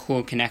kind of a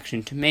cool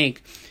connection to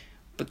make,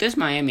 but this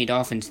Miami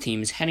Dolphins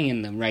team is heading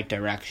in the right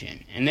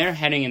direction, and they're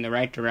heading in the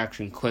right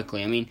direction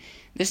quickly. I mean,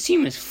 this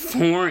team is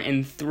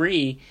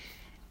 4-3,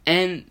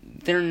 and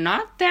they're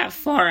not that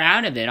far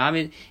out of it. I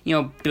mean,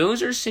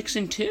 Bills are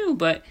 6-2,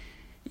 but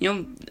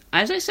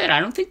as I said, I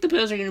don't think the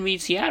Bills are going to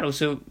beat Seattle.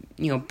 So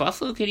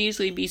Buffalo could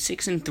easily be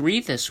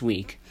 6-3 this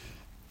week,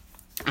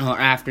 or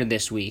after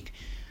this week.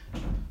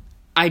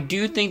 I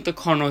do think the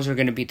Cardinals are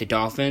going to beat the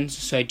Dolphins,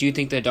 so I do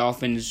think the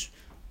Dolphins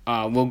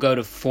will go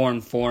to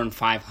 4-4 and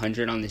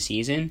 500 on the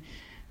season.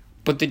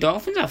 But the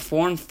Dolphins are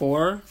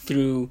 4-4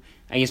 through,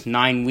 I guess,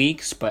 9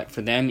 weeks, but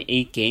for them,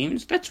 8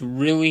 games. That's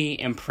really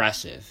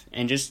impressive.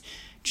 And just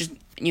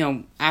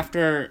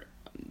after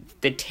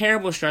the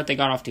terrible start they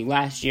got off to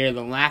last year,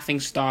 the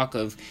laughingstock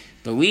of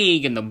the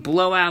league and the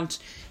blowouts,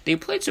 they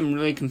played some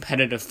really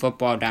competitive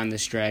football down the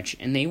stretch,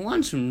 and they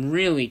won some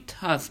really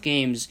tough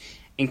games,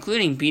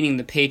 including beating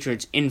the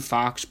Patriots in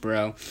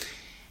Foxborough.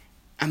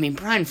 I mean,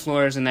 Brian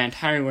Flores and that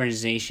entire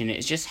organization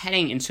is just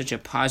heading in such a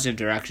positive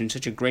direction,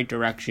 such a great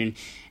direction,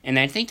 and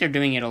I think they're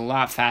doing it a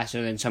lot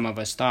faster than some of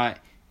us thought.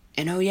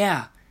 And oh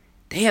yeah,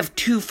 they have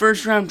 2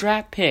 first-round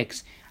draft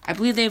picks. I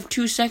believe they have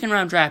 2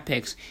 second-round draft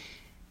picks.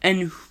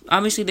 And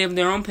obviously they have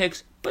their own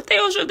picks, but they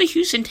also have the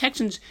Houston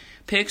Texans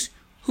picks,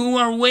 who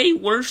are way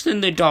worse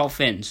than the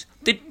Dolphins.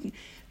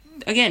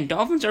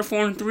 Dolphins are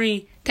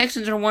 4-3,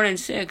 Texans are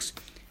 1-6.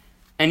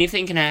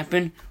 Anything can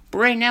happen. But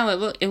right now,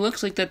 it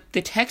looks like that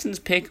the Texans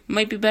pick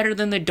might be better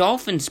than the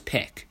Dolphins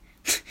pick.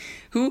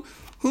 Who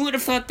would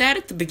have thought that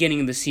at the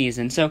beginning of the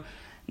season? So,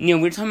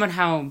 we're talking about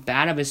how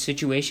bad of a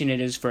situation it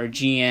is for a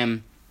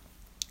GM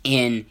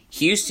in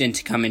Houston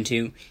to come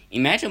into.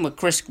 Imagine what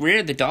Chris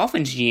Greer, the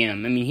Dolphins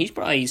GM, I mean, he's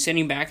probably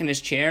sitting back in his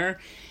chair,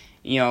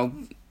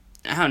 sitting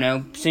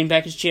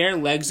back in his chair,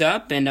 legs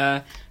up,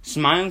 and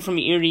smiling from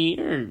ear to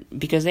ear,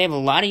 because they have a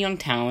lot of young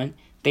talent.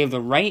 They have the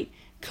right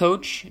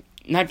coach,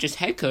 not just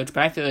head coach,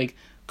 but I feel like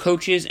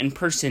coaches and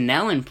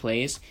personnel in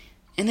place,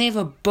 and they have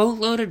a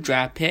boatload of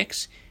draft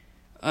picks,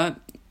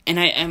 and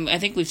I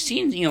think we've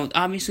seen,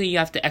 obviously you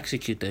have to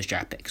execute those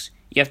draft picks.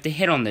 You have to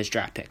hit on those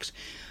draft picks.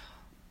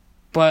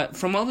 But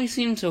from what we've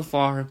seen so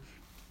far,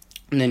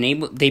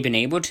 they've been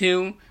able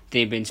to.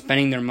 They've been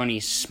spending their money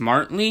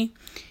smartly.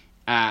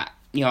 I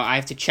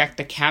have to check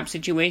the cap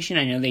situation.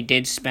 I know they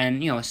did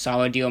spend, a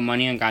solid deal of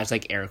money on guys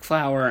like Eric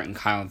Flower and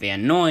Kyle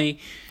Van Noy,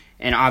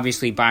 and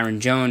obviously Byron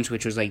Jones,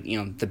 which was like,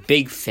 the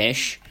big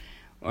fish,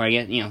 or I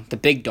guess, the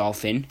big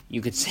dolphin,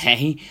 you could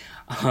say,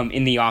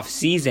 in the off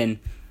season.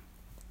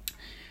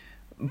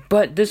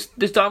 But this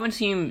Dolphins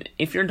team,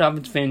 if you're a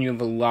Dolphins fan, you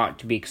have a lot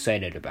to be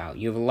excited about.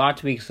 You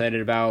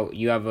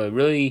have a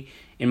really,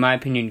 in my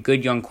opinion,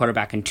 good young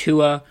quarterback in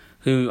Tua,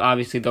 who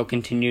obviously they'll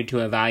continue to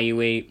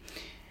evaluate.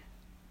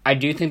 I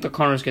do think the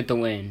Cardinals get the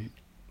win.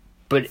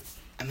 But,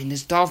 I mean,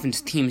 this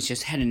Dolphins team is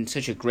just headed in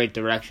such a great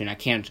direction.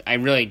 I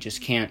really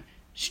just can't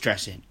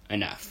stress it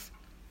enough.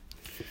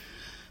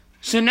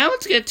 So now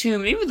let's get to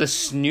maybe the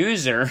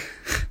snoozer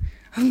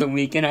of the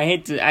weekend. I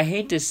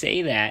hate to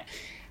say that.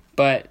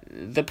 But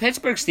the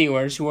Pittsburgh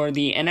Steelers, who are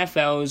the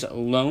NFL's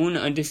lone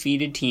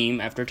undefeated team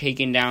after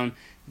taking down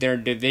their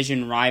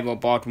division rival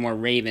Baltimore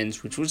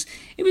Ravens, it was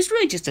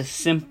really just a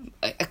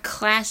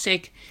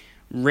classic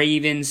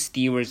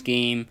Ravens-Steelers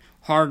game,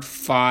 hard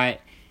fought,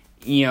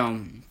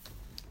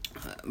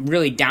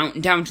 really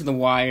down to the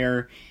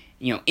wire,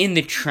 in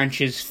the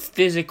trenches,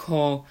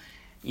 physical,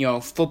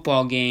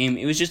 football game.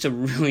 It was just a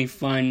really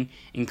fun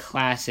and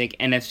classic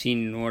NFC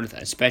North,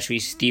 especially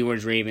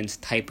Steelers-Ravens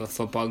type of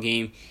football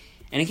game.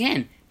 And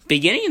again,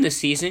 beginning of the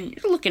season,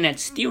 you're looking at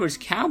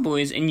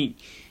Steelers-Cowboys, and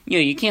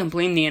you can't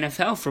blame the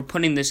NFL for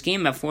putting this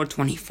game at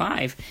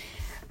 425.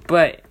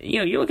 But,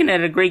 you're looking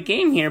at a great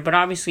game here, but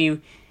obviously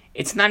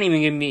it's not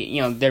even going to be,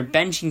 they're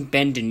benching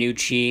Ben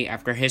DiNucci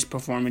after his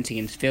performance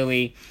against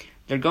Philly.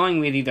 They're going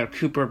with either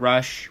Cooper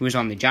Rush, who was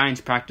on the Giants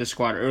practice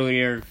squad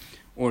earlier,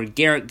 or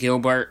Garrett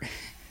Gilbert,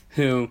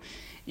 who,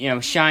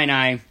 Shy and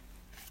I,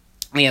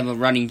 we have a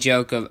running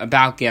joke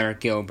about Garrett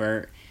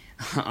Gilbert.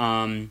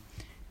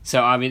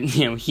 So,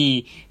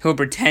 obviously, he'll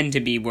pretend to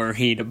be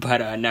worried,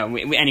 but no.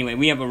 Anyway,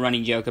 we have a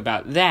running joke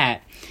about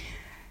that.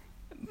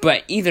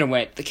 But either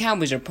way, the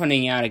Cowboys are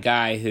putting out a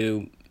guy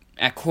who,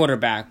 at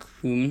quarterback,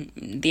 whom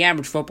the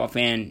average football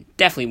fan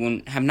definitely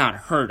wouldn't have not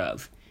heard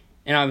of.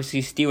 And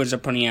obviously, Steelers are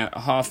putting out a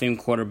Hall of Fame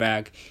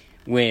quarterback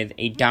with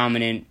a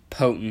dominant,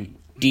 potent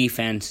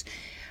defense.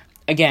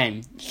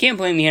 Again, you can't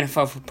blame the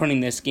NFL for putting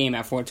this game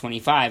at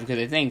 425, because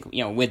I think,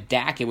 with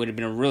Dak, it would have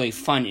been a really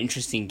fun,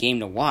 interesting game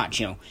to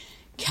watch,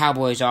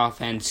 Cowboys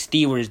offense,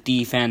 Steelers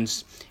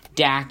defense,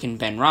 Dak and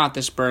Ben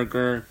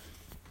Roethlisberger,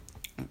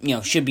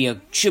 should be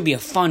a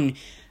fun,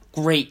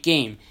 great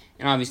game.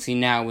 And obviously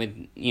now with,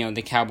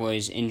 the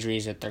Cowboys'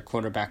 injuries at their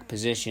quarterback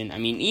position, I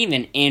mean,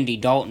 even Andy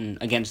Dalton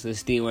against the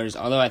Steelers,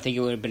 although I think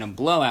it would have been a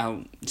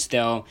blowout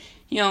still,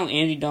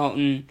 Andy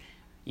Dalton,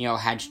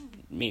 had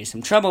maybe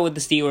some trouble with the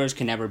Steelers,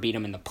 could never beat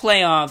them in the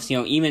playoffs,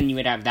 even you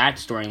would have that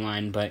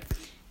storyline, but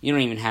you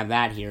don't even have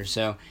that here.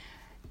 So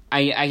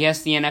I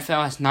guess the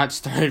NFL has not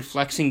started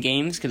flexing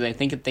games, because I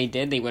think if they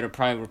did, they would have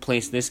probably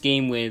replaced this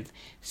game with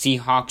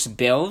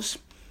Seahawks-Bills.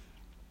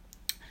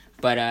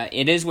 But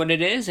it is what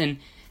it is, and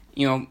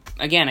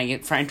again, I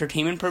get for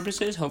entertainment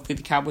purposes, hopefully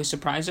the Cowboys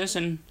surprise us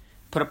and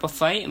put up a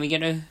fight and we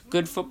get a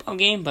good football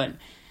game, but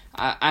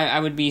I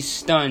would be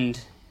stunned,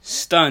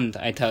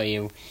 I tell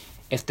you,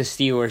 if the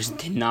Steelers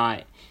did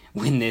not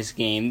win this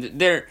game.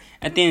 They're,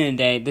 at the end of the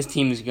day, this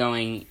team is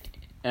going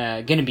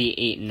to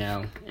be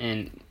 8-0,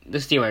 and the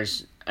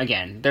Steelers,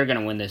 again, they're going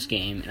to win this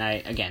game,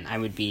 and I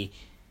would be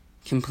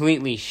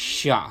completely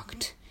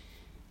shocked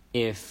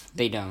if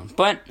they don't.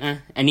 But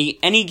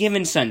any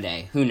given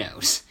Sunday, who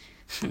knows?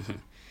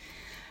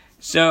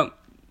 So,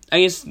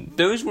 I guess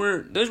those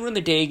were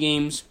the day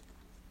games.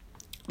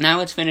 Now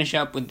let's finish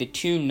up with the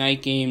 2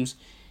 night games,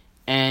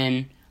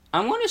 and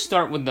I'm going to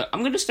start with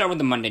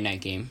the Monday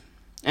night game.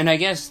 And I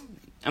guess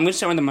I'm going to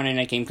start with the Monday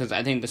night game because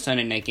I think the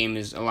Sunday night game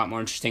is a lot more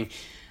interesting.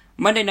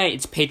 Monday night,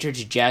 it's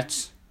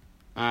Patriots-Jets.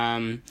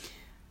 The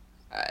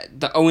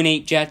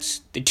 0-8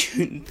 Jets, the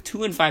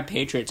 2-5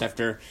 Patriots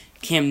after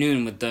Cam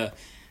Newton with the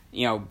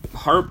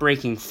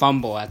heartbreaking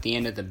fumble at the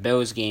end of the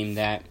Bills game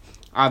that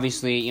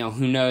obviously,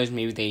 who knows,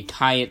 maybe they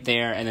tie it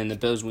there and then the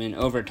Bills win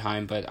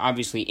overtime, but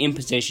obviously in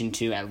position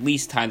to at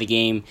least tie the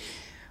game.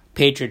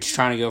 Patriots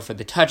trying to go for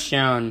the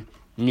touchdown,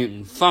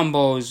 Newton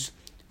fumbles,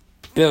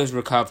 Bills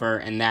recover,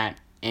 and that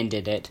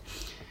ended it.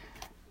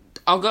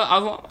 I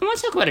want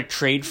to talk about a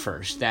trade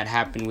first that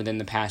happened within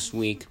the past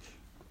week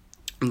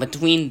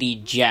between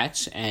the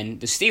Jets and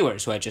the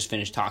Steelers, who I just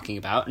finished talking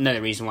about.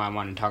 Another reason why I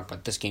want to talk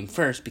about this game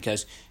first,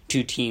 because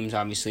 2 teams,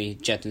 obviously,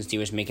 Jets and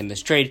Steelers, making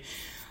this trade.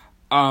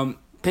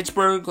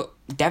 Pittsburgh,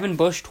 Devin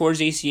Bush towards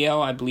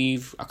ACL, I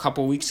believe, a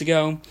couple weeks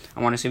ago.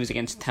 I want to say it was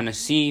against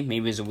Tennessee,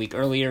 maybe it was a week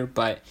earlier,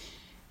 but,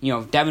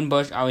 Devin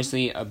Bush,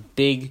 obviously a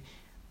big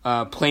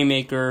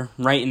playmaker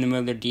right in the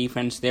middle of their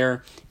defense.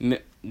 Their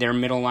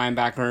middle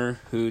linebacker,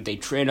 who they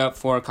trade up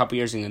for a couple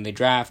years ago in the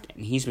draft,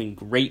 and he's been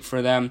great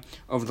for them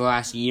over the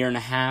last year and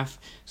a half.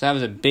 So that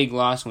was a big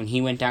loss when he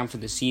went down for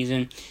the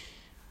season.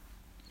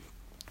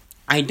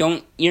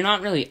 You're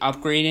not really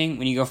upgrading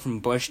when you go from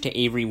Bush to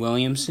Avery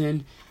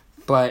Williamson,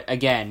 but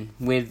again,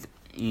 with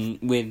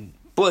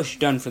Bush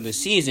done for the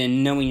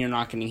season, knowing you're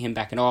not getting him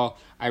back at all,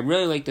 I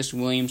really like this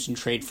Williamson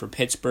trade for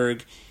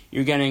Pittsburgh.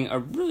 You're getting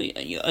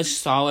a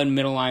solid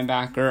middle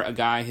linebacker, a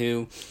guy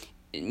who,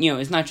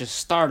 is not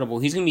just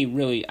startable. He's going to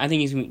be I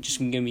think he's just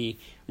going to be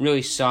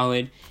really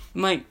solid.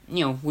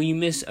 Will you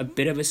miss a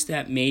bit of a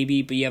step?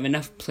 Maybe, but you have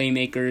enough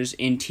playmakers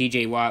in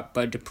TJ Watt,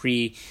 Bud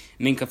Dupree,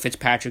 Minkah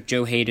Fitzpatrick,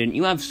 Joe Hayden.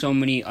 You have so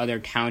many other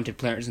talented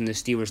players in the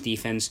Steelers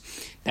defense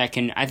that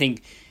can, I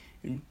think,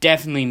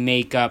 definitely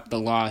make up the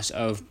loss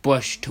of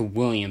Bush to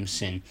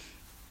Williamson.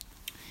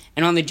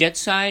 And on the Jets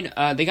side,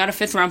 they got a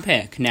 5th-round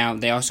pick. Now,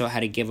 they also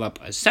had to give up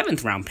a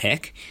 7th-round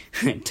pick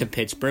to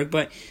Pittsburgh,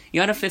 but you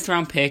got a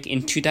 5th-round pick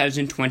in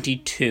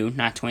 2022,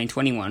 not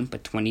 2021,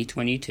 but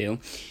 2022.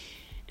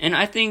 And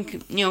I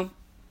think,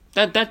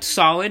 that's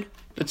solid.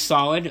 That's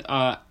solid.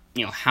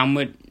 How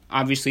much,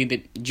 obviously,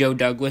 that Joe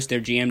Douglas, their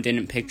GM,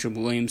 didn't picture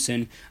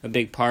Williamson a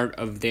big part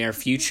of their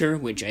future,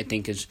 which I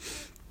think is,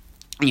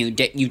 you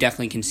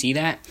definitely can see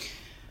that.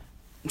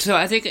 So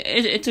I think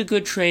it's a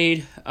good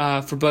trade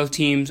for both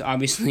teams.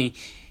 Obviously,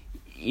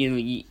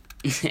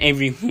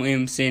 Avery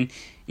Williamson,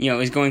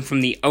 is going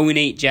from the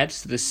 0-8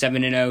 Jets to the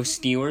 7-0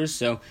 Steelers.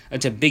 So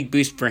it's a big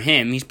boost for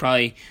him. He's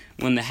probably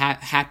one of the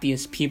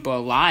happiest people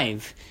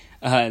alive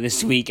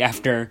this week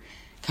after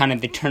kind of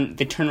the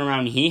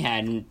turnaround he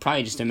had, in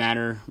probably just a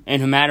matter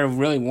of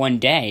really one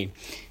day.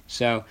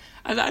 So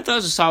I thought it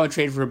was a solid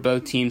trade for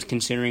both teams,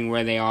 considering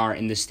where they are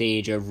in the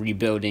stage of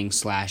rebuilding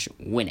 /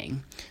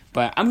 winning.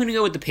 But I'm going to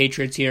go with the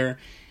Patriots here.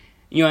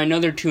 I know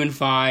they're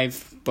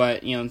 2-5,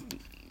 but,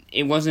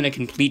 it wasn't a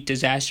complete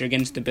disaster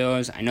against the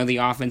Bills. I know the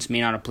offense may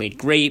not have played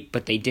great,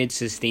 but they did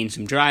sustain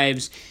some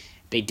drives.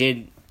 They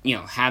did,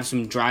 have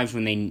some drives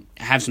when they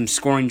have some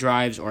scoring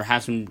drives, or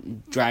have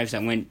some drives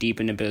that went deep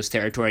into Bills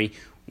territory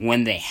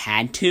when they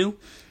had to.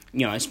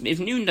 If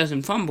Newton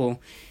doesn't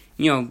fumble,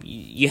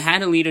 you had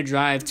to lead a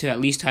drive to at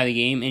least tie the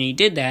game, and he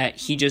did that.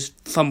 He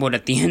just fumbled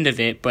at the end of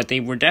it, but they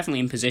were definitely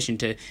in position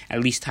to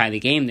at least tie the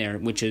game there,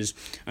 which is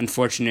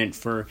unfortunate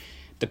for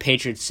the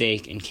Patriots'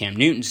 sake and Cam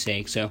Newton's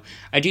sake. So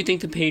I do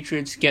think the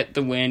Patriots get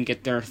the win,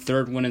 get their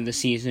 3rd win of the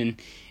season.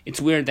 It's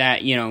weird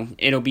that,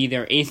 it'll be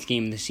their 8th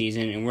game of the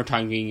season, and we're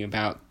talking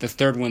about the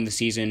 3rd win of the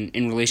season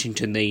in relation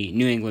to the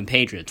New England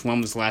Patriots.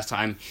 When was the last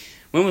time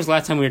we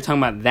were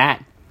talking about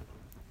that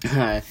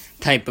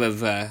type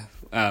of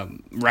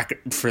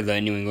record for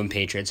the New England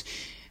Patriots?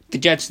 The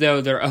Jets, though,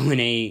 they're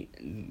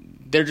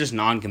 0-8. They're just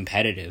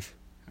non-competitive.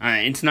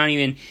 It's not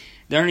even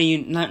they're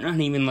not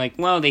even like,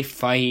 well, they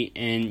fight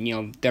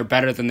and, they're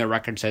better than their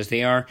record says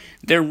they are.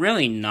 They're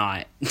really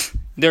not.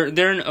 They're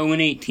an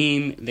 0-8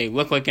 team. They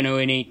look like an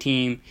 0-8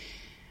 team.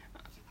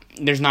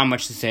 There's not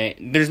much to say.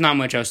 There's not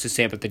much else to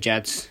say about the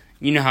Jets.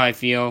 You know how I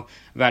feel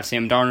about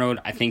Sam Darnold.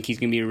 I think he's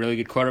going to be a really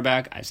good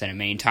quarterback. I've said it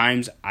many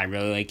times. I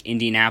really like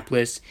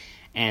Indianapolis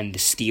and the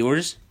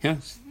Steelers.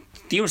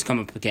 Steelers come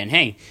up again.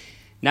 Hey,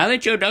 now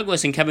that Joe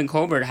Douglas and Kevin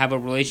Colbert have a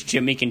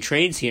relationship making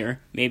trades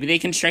here, maybe they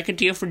can strike a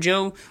deal for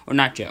Sam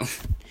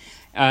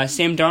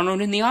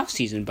Darnold in the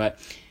offseason. But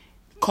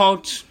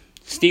Colts,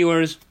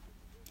 Steelers,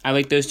 I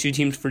like those two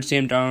teams for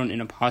Sam Darnold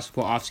in a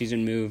possible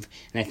offseason move.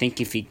 And I think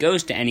if he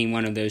goes to any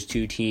one of those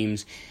two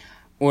teams,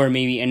 or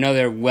maybe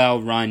another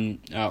well-run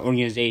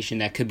organization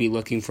that could be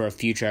looking for a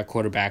future at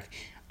quarterback,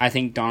 I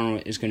think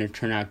Darnold is going to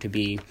turn out to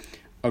be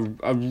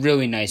a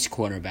really nice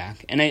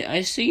quarterback. And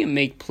I see him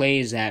make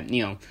plays that,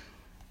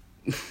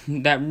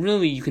 that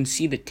really you can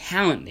see the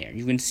talent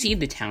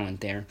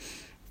there.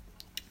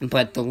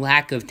 But the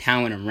lack of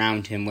talent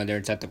around him, whether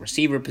it's at the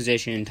receiver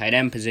position, tight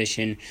end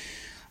position,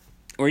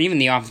 or even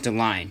the offensive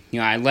line.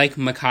 I like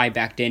Mekhi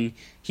Becton.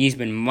 He's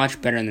been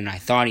much better than I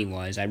thought he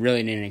was. I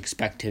really didn't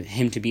expect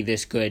him to be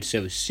this good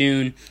so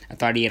soon. I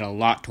thought he had a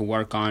lot to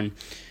work on.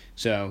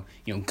 So,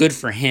 good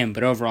for him.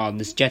 But overall,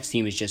 this Jets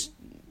team is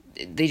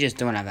they just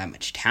don't have that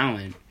much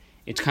talent.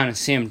 It's kind of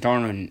Sam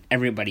Darnold and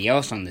everybody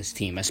else on this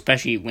team,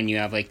 especially when you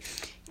have,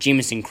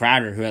 Jamison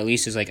Crowder, who at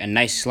least is, a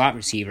nice slot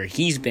receiver.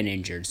 He's been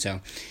injured.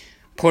 So,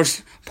 poor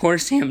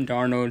Sam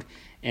Darnold.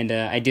 And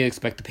I do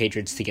expect the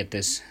Patriots to get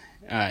this,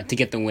 to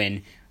get the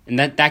win. And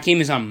that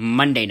game is on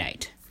Monday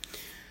night.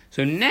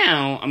 So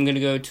now I'm going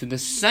to go to the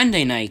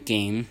Sunday night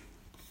game.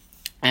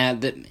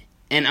 And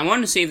I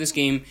wanted to save this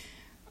game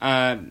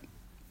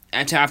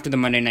after the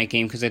Monday night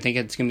game because I think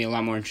it's going to be a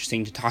lot more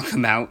interesting to talk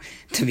about,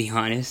 to be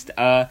honest.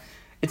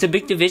 It's a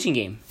big division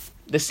game.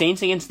 The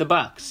Saints against the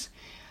Bucks.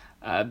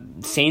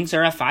 Saints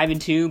are at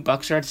 5-2.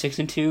 Bucks are at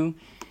 6-2.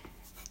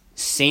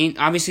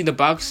 Obviously the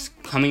Bucks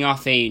coming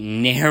off a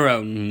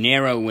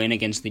narrow win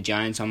against the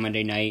Giants on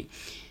Monday night.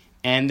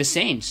 And the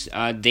Saints,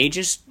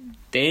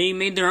 they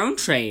made their own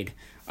trade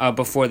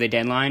before the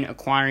deadline,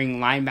 acquiring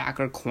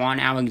linebacker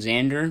Quan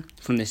Alexander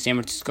from the San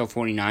Francisco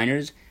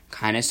 49ers.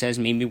 Kind of says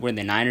maybe where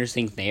the Niners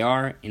think they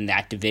are in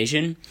that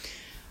division.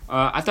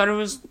 I thought it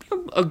was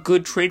a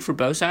good trade for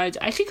both sides.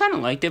 I actually kind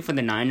of liked it for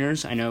the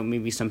Niners. I know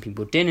maybe some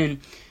people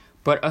didn't.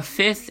 But a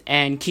fifth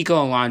and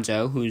Kiko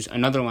Alonso, who's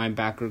another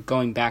linebacker,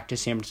 going back to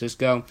San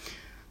Francisco.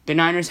 The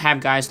Niners have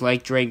guys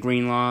like Dre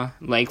Greenlaw,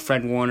 like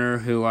Fred Warner,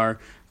 who are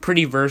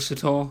pretty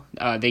versatile.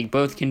 They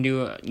both can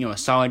do a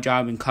solid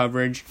job in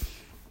coverage.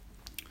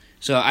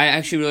 So I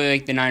actually really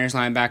like the Niners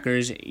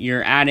linebackers.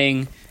 You're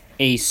adding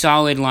a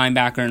solid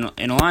linebacker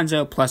in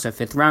Alonso plus a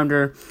fifth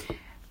rounder.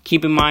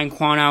 Keep in mind,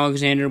 Quan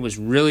Alexander was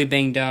really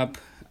banged up.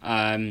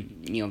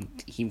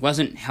 He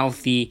wasn't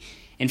healthy.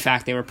 In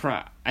fact,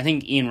 I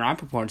think Ian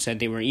Rappaport said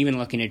they were even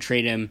looking to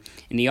trade him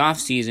in the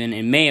offseason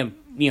and may have,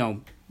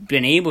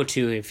 been able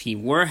to if he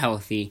were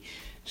healthy.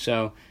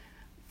 So,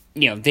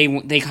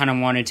 they kind of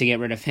wanted to get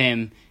rid of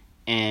him.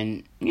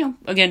 And,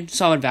 again,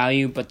 solid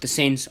value. But the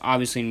Saints,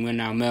 obviously in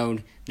win-now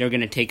mode, they're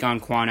going to take on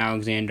Quan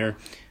Alexander,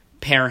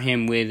 pair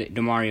him with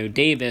Demario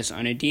Davis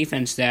on a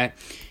defense that,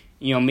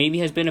 maybe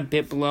has been a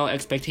bit below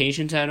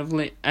expectations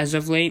as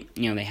of late.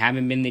 They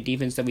haven't been the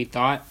defense that we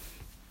thought.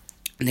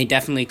 And they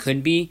definitely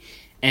could be.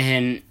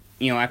 And,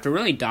 after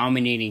really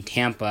dominating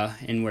Tampa,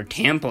 and where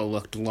Tampa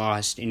looked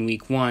lost in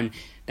Week 1,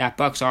 that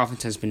Bucs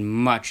offense has been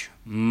much,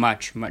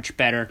 much, much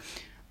better.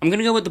 I'm going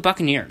to go with the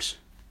Buccaneers.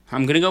 I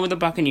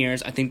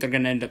think they're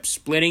going to end up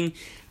splitting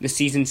the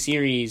season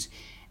series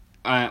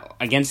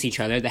against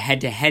each other, the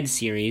head-to-head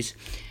series.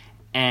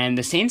 And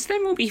the Saints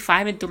then will be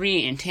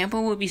 5-3, and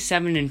Tampa will be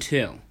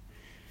 7-2.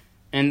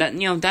 And that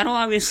that'll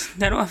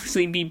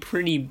obviously be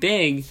pretty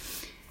big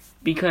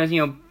because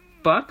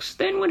Bucks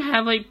then would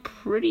have a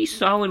pretty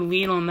solid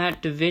lead on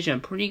that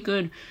division, pretty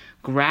good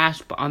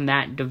grasp on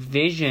that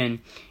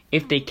division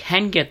if they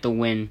can get the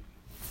win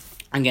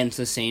against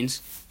the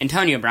Saints.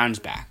 Antonio Brown's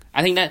back.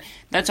 I think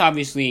that's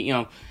obviously,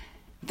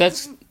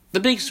 that's the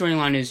big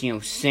storyline is,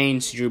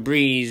 Saints, Drew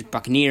Brees,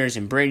 Buccaneers,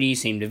 and Brady,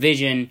 same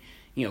division,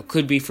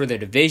 could be for the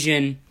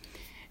division.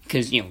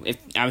 Because, if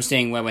I was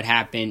saying what would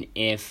happen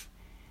if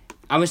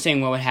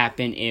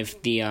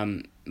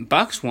the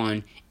Bucks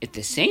won. If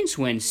the Saints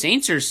win,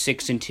 Saints are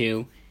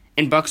 6-2,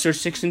 and Bucks are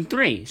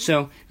 6-3.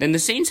 So then the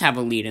Saints have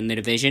a lead in the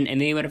division, and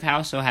they would have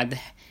also had the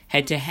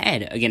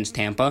head-to-head against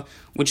Tampa,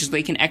 which is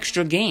like an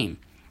extra game.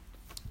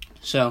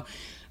 So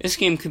this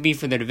game could be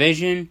for the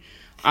division.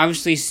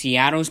 Obviously,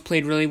 Seattle's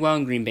played really well,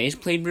 and Green Bay's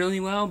played really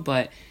well,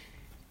 but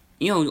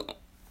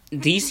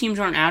these teams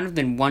aren't out of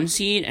the 1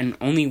 seed, and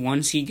only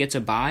 1 seed gets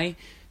a bye.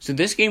 So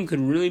this game could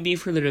really be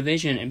for the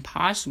division, and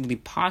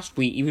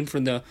possibly even for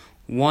the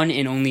one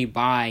and only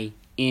bye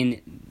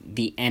in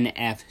the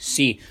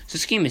NFC. So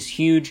this game is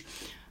huge.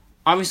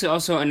 Obviously,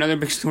 also another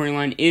big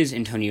storyline is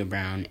Antonio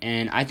Brown,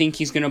 and I think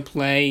he's going to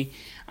play.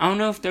 I don't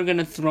know if they're going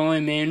to throw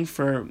him in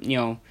for,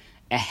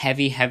 a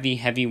heavy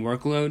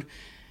workload.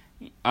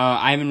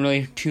 I haven't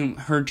really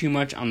heard too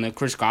much on the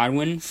Chris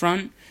Godwin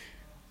front.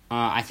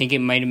 I think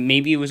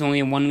maybe it was only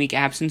a 1 week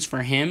absence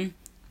for him.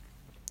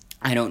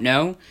 I don't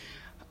know.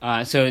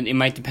 So it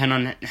might depend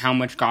on how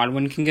much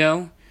Godwin can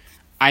go.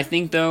 I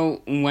think,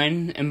 though,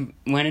 when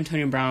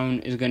Antonio Brown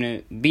is going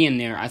to be in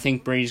there, I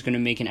think Brady's going to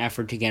make an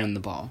effort to get him the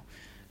ball.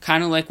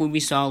 Kind of like what we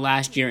saw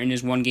last year in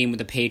his one game with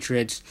the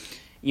Patriots.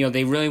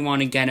 They really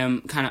want to get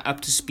him kind of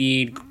up to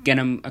speed, get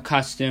him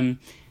accustomed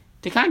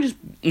to kind of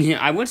just,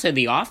 I would say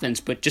the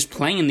offense, but just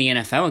playing in the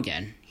NFL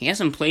again. He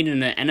hasn't played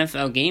in an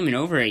NFL game in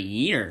over a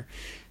year.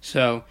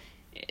 So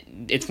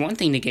it's one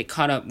thing to get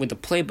caught up with the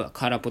playbook,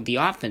 caught up with the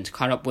offense,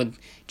 caught up with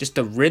just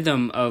the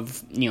rhythm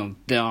of,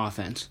 the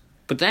offense.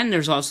 But then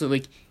there's also,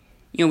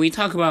 we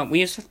talk about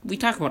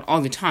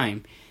all the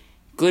time,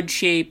 good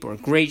shape or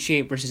great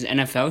shape versus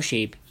NFL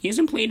shape. He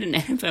hasn't played an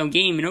NFL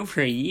game in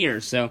over a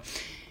year, so,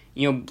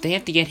 they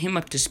have to get him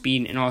up to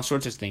speed and all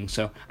sorts of things.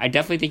 So I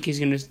definitely think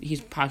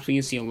he's possibly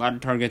going to see a lot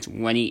of targets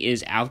when he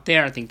is out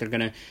there. I think they're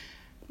going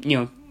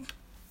to,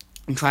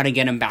 try to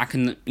get him back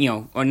in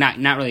the, or not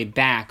really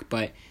back,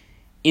 but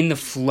in the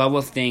flow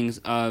of things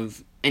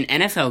of an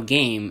NFL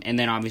game, and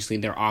then obviously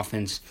their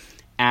offense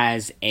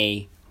as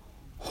a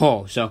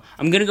whole. So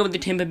I'm going to go with the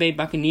Tampa Bay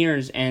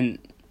Buccaneers, and,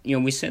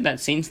 we said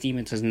that Saints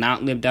defense has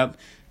not lived up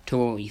to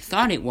what we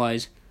thought it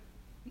was.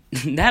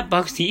 That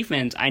Bucs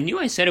defense,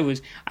 I said it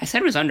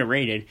was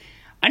underrated.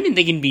 I didn't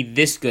think it'd be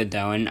this good,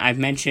 though, and I've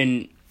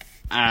mentioned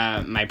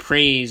my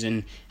praise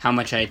and how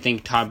much I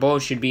think Todd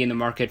Bowles should be in the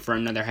market for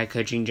another head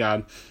coaching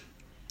job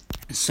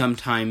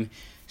sometime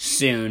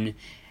soon.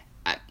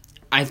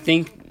 I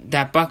think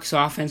that Bucs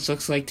offense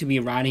looks like to be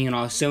riding on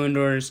all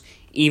cylinders.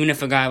 Even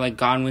if a guy like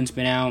Godwin's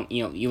been out,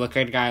 you look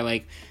at a guy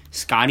like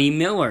Scotty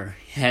Miller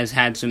has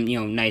had some,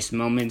 nice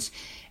moments.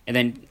 And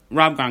then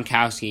Rob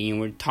Gronkowski,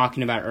 we're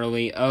talking about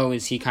early,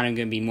 is he kind of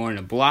going to be more in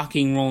a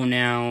blocking role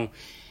now?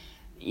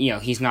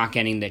 He's not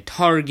getting the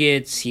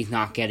targets, he's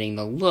not getting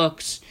the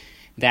looks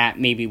that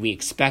maybe we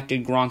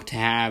expected Gronk to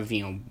have.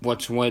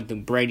 What's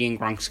the Brady and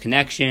Gronk's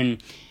connection?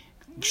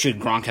 Should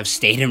Gronk have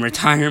stayed in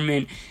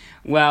retirement?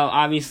 Well,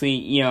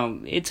 obviously,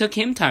 it took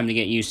him time to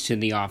get used to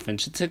the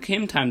offense. It took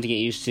him time to get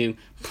used to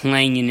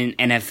playing in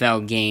an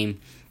NFL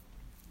game.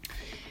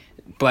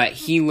 But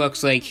he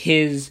looks like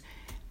his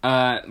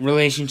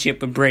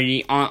relationship with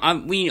Brady,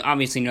 we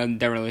obviously know that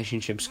their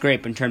relationship's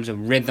great, but in terms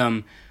of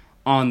rhythm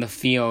on the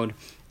field,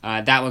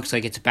 that looks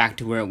like it's back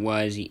to where it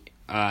was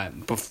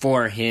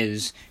before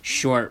his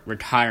short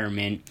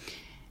retirement.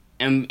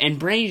 And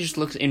Brady just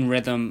looks in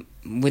rhythm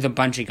with a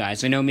bunch of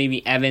guys. I know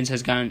maybe Evans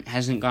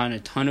hasn't gotten a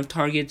ton of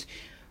targets,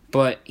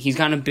 but he's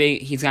gotten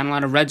a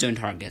lot of red zone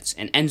targets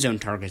and end zone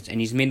targets, and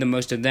he's made the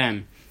most of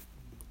them.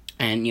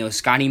 And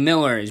Scotty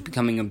Miller is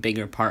becoming a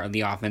bigger part of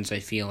the offense, I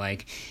feel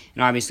like.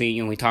 And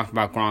obviously, we talked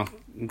about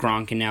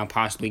Gronk and now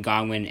possibly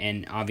Godwin,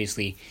 and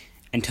obviously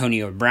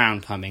Antonio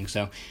Brown coming.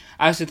 So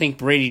I also think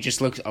Brady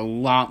just looks a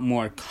lot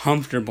more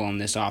comfortable in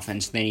this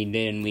offense than he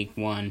did in Week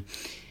 1.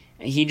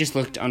 He just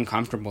looked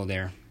uncomfortable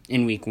there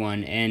in Week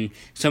 1, and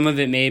some of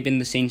it may have been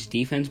the Saints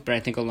defense, but I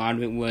think a lot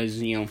of it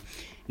was,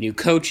 new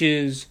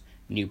coaches,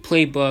 new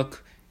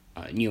playbook,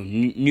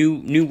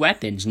 new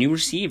weapons, new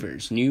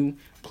receivers, new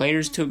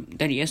players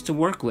that he has to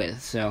work with.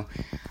 So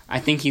I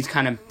think he's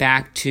kind of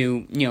back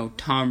to,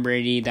 Tom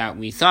Brady that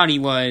we thought he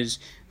was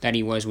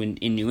when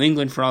in New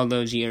England for all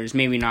those years.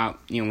 Maybe not,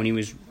 when he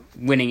was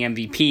winning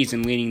MVPs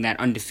and leading that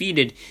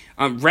undefeated,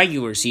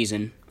 regular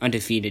season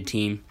undefeated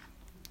team.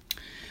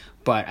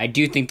 But I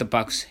do think the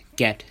Bucs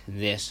get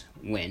this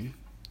win.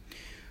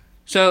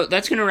 So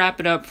that's going to wrap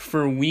it up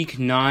for Week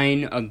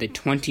 9 of the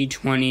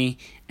 2020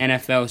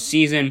 NFL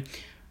season.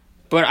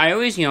 But I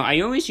always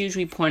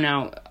usually point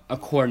out a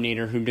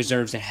coordinator who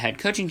deserves a head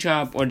coaching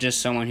job or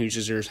just someone who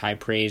deserves high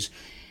praise.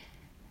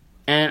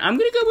 And I'm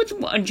going to go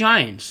with a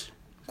Giants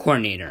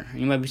coordinator.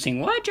 You might be saying,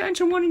 what?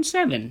 Giants are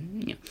 1-7.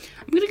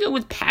 I'm going to go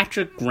with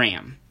Patrick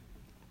Graham.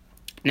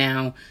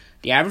 Now,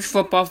 the average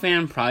football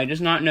fan probably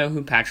does not know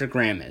who Patrick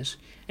Graham is.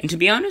 And to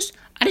be honest,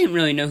 I didn't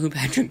really know who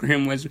Patrick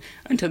Graham was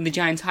until the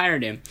Giants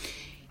hired him.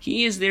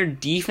 He is their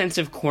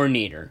defensive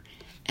coordinator.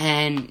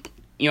 And,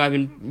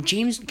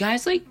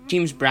 guys like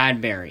James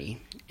Bradbury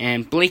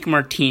and Blake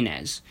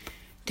Martinez,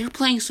 they're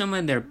playing some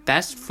of their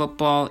best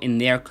football in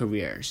their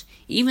careers.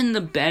 Even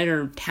the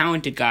better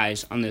talented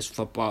guys on this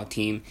football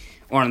team,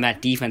 or on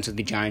that defense of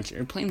the Giants,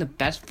 are playing the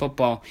best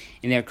football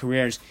in their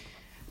careers.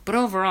 But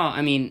overall,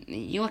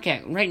 you look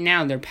at, right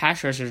now, their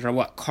pass rushers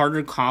are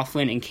Carter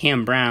Coughlin and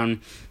Cam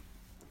Brown.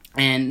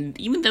 And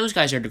even those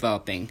guys are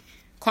developing.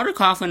 Carter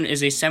Coughlin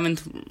is a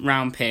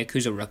 7th-round pick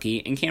who's a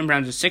rookie, and Cam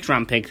Brown's a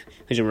 6th-round pick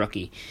who's a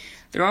rookie.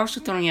 They're also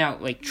throwing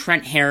out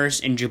Trent Harris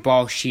and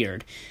Jabal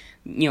Sheard.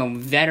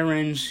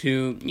 Veterans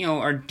who,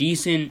 are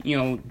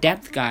decent,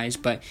 depth guys,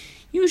 but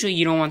usually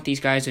you don't want these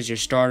guys as your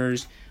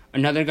starters.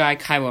 Another guy,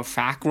 Kyler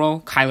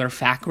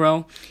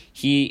Fackrell,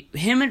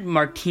 him and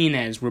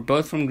Martinez were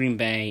both from Green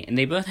Bay, and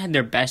they both had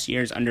their best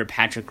years under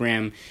Patrick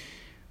Graham.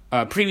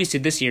 Previous to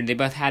this year, they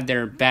both had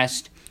their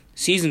best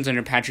seasons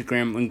under Patrick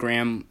Graham when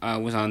Graham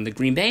was on the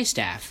Green Bay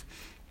staff.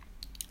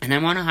 And I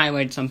want to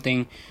highlight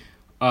something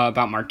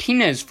about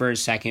Martinez for a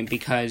second,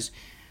 because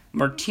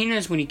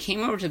Martinez, when he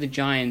came over to the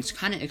Giants,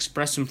 kind of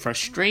expressed some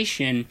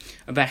frustration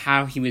about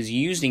how he was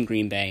used in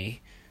Green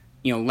Bay,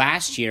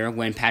 last year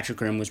when Patrick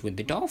Graham was with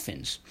the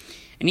Dolphins.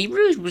 And he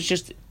really was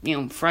just,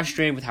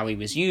 frustrated with how he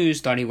was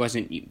used, thought he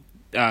wasn't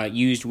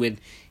used with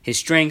his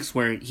strengths,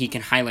 where he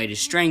can highlight his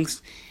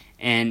strengths,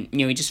 and,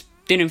 he just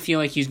didn't feel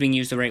like he was being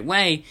used the right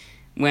way,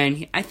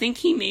 when I think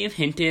he may have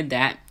hinted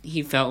that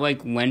he felt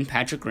like when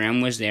Patrick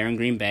Graham was there in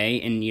Green Bay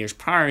in years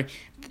prior,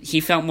 he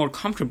felt more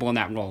comfortable in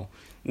that role.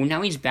 Well,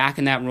 now he's back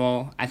in that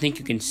role. I think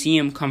you can see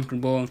him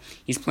comfortable.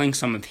 He's playing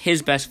some of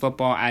his best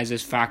football, as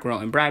is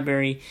Fackrell and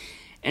Bradbury.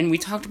 And we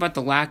talked about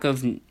the lack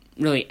of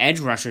really edge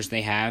rushers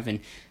they have, and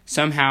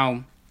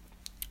somehow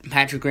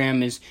Patrick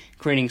Graham is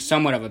creating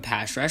somewhat of a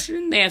pass rush,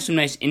 and they have some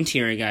nice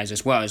interior guys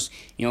as well, as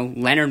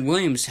Leonard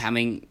Williams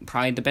having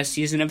probably the best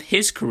season of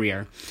his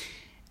career.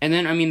 And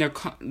then, their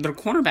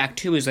cornerback,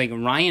 too, is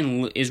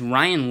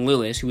Ryan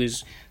Lewis, who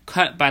was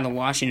cut by the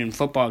Washington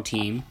football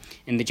team,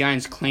 and the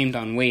Giants claimed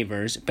on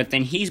waivers, but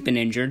then he's been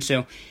injured,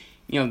 so,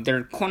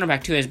 their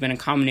cornerback, too, has been a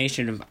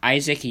combination of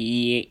Isaac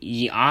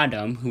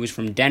Yiadom, who was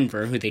from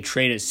Denver, who they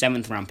traded a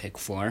 7th-round pick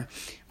for,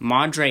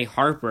 Madre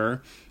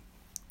Harper,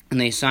 and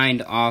they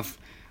signed off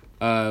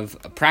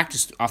the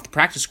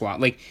practice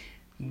squad. Like,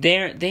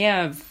 they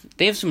have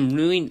some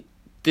really...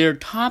 Their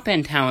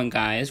top-end talent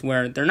guys,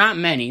 where they're not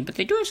many, but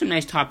they do have some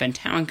nice top-end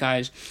talent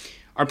guys,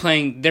 are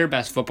playing their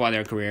best football of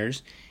their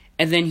careers.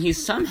 And then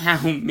he's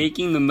somehow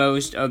making the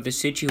most of the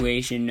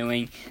situation,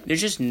 knowing there's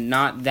just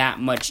not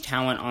that much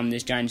talent on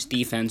this Giants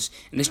defense.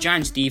 And this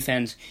Giants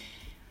defense,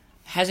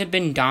 hasn't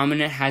been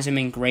dominant, hasn't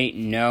been great,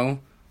 no.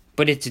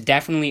 But it's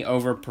definitely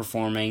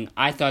overperforming.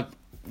 I thought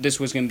this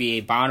was going to be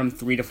a bottom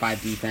 3 to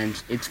 5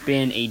 defense. It's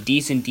been a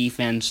decent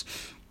defense.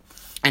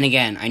 And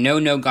again, I know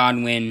no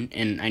Godwin,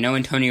 and I know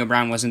Antonio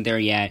Brown wasn't there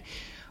yet,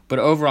 but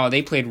overall,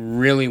 they played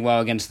really well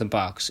against the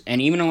Bucs.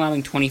 And even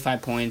allowing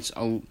 25 points,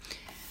 a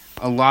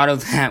lot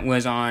of that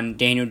was on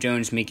Daniel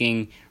Jones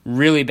making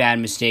really bad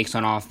mistakes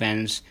on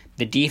offense.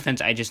 The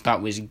defense, I just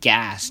thought, was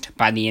gassed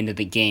by the end of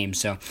the game.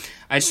 So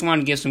I just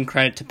want to give some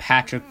credit to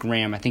Patrick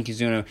Graham. I think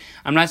he's going to...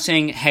 I'm not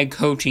saying head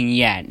coaching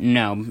yet,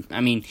 no.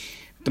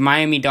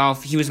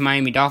 He was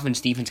Miami Dolphins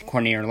defensive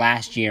coordinator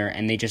last year,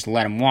 and they just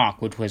let him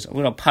walk, which was a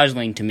little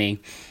puzzling to me.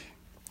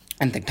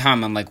 At the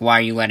time, I'm like, why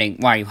are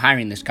you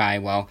hiring this guy?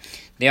 Well,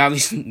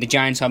 the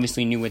Giants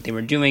obviously knew what they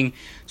were doing,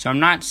 so I'm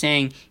not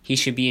saying he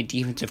should be a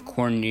defensive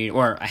coordinator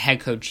or a head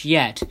coach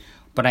yet,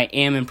 but I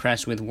am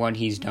impressed with what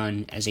he's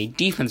done as a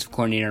defensive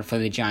coordinator for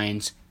the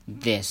Giants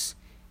this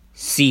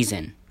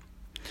season.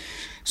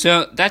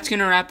 So that's going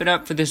to wrap it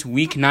up for this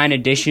Week 9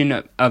 edition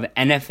of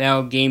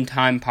NFL Game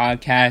Time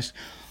Podcast.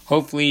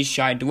 Hopefully,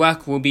 Shai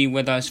Dweck will be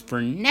with us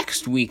for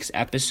next week's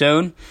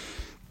episode.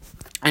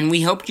 And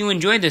we hope you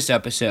enjoyed this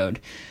episode.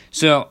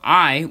 So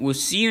I will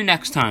see you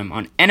next time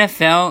on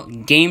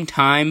NFL Game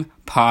Time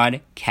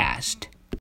Podcast.